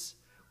ordinances,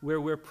 where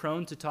we're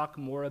prone to talk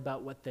more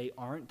about what they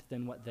aren't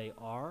than what they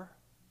are.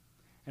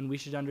 And we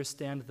should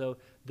understand,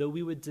 though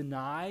we would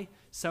deny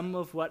some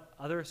of what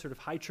other sort of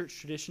high church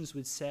traditions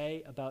would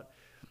say about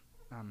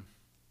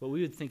what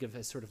we would think of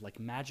as sort of like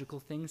magical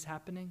things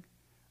happening,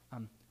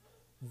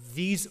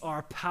 these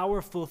are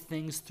powerful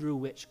things through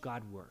which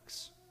God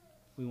works.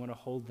 We want to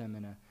hold them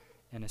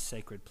in a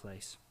sacred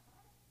place.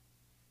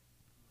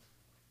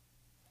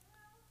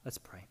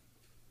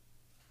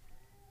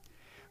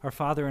 Our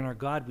Father and our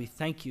God, we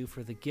thank you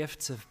for the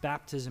gifts of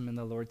baptism and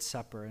the Lord's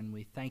Supper, and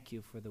we thank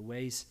you for the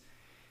ways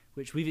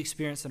which we've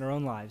experienced in our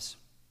own lives,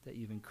 that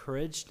you've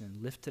encouraged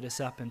and lifted us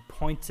up and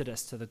pointed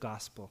us to the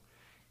gospel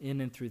in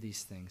and through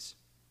these things.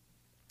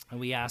 And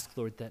we ask,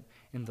 Lord, that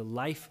in the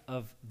life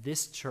of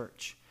this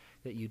church,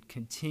 that you'd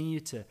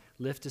continue to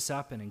lift us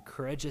up and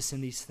encourage us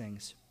in these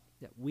things,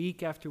 that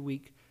week after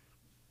week,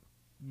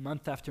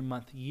 month after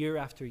month, year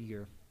after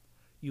year,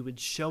 you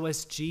would show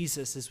us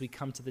Jesus as we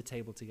come to the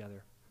table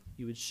together.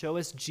 You would show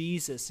us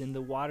Jesus in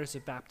the waters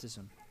of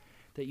baptism,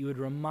 that you would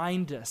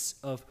remind us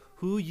of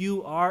who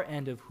you are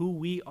and of who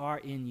we are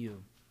in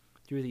you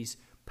through these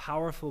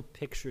powerful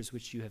pictures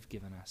which you have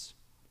given us.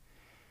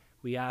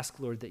 We ask,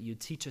 Lord, that you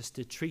teach us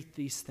to treat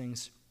these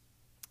things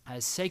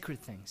as sacred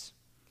things,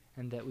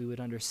 and that we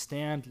would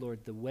understand,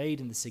 Lord, the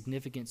weight and the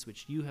significance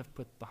which you have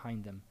put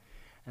behind them,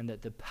 and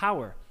that the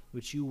power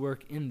which you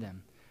work in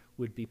them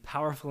would be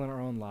powerful in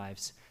our own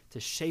lives to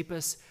shape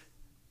us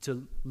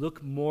to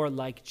look more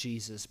like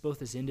Jesus,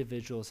 both as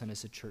individuals and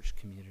as a church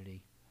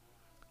community.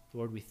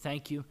 Lord, we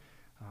thank you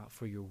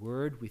for your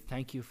word. We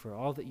thank you for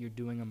all that you're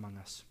doing among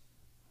us.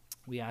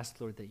 We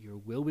ask, Lord, that your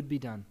will would be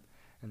done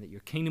and that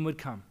your kingdom would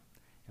come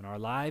in our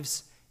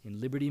lives,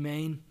 in Liberty,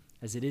 Maine,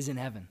 as it is in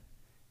heaven.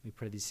 We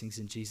pray these things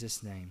in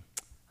Jesus' name.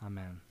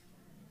 Amen.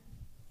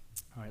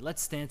 All right,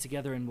 let's stand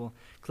together and we'll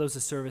close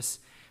the service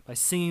by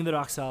singing the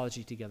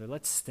doxology together.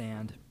 Let's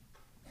stand.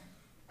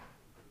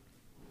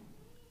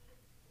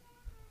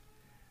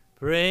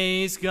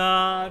 Praise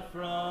God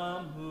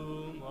from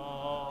whom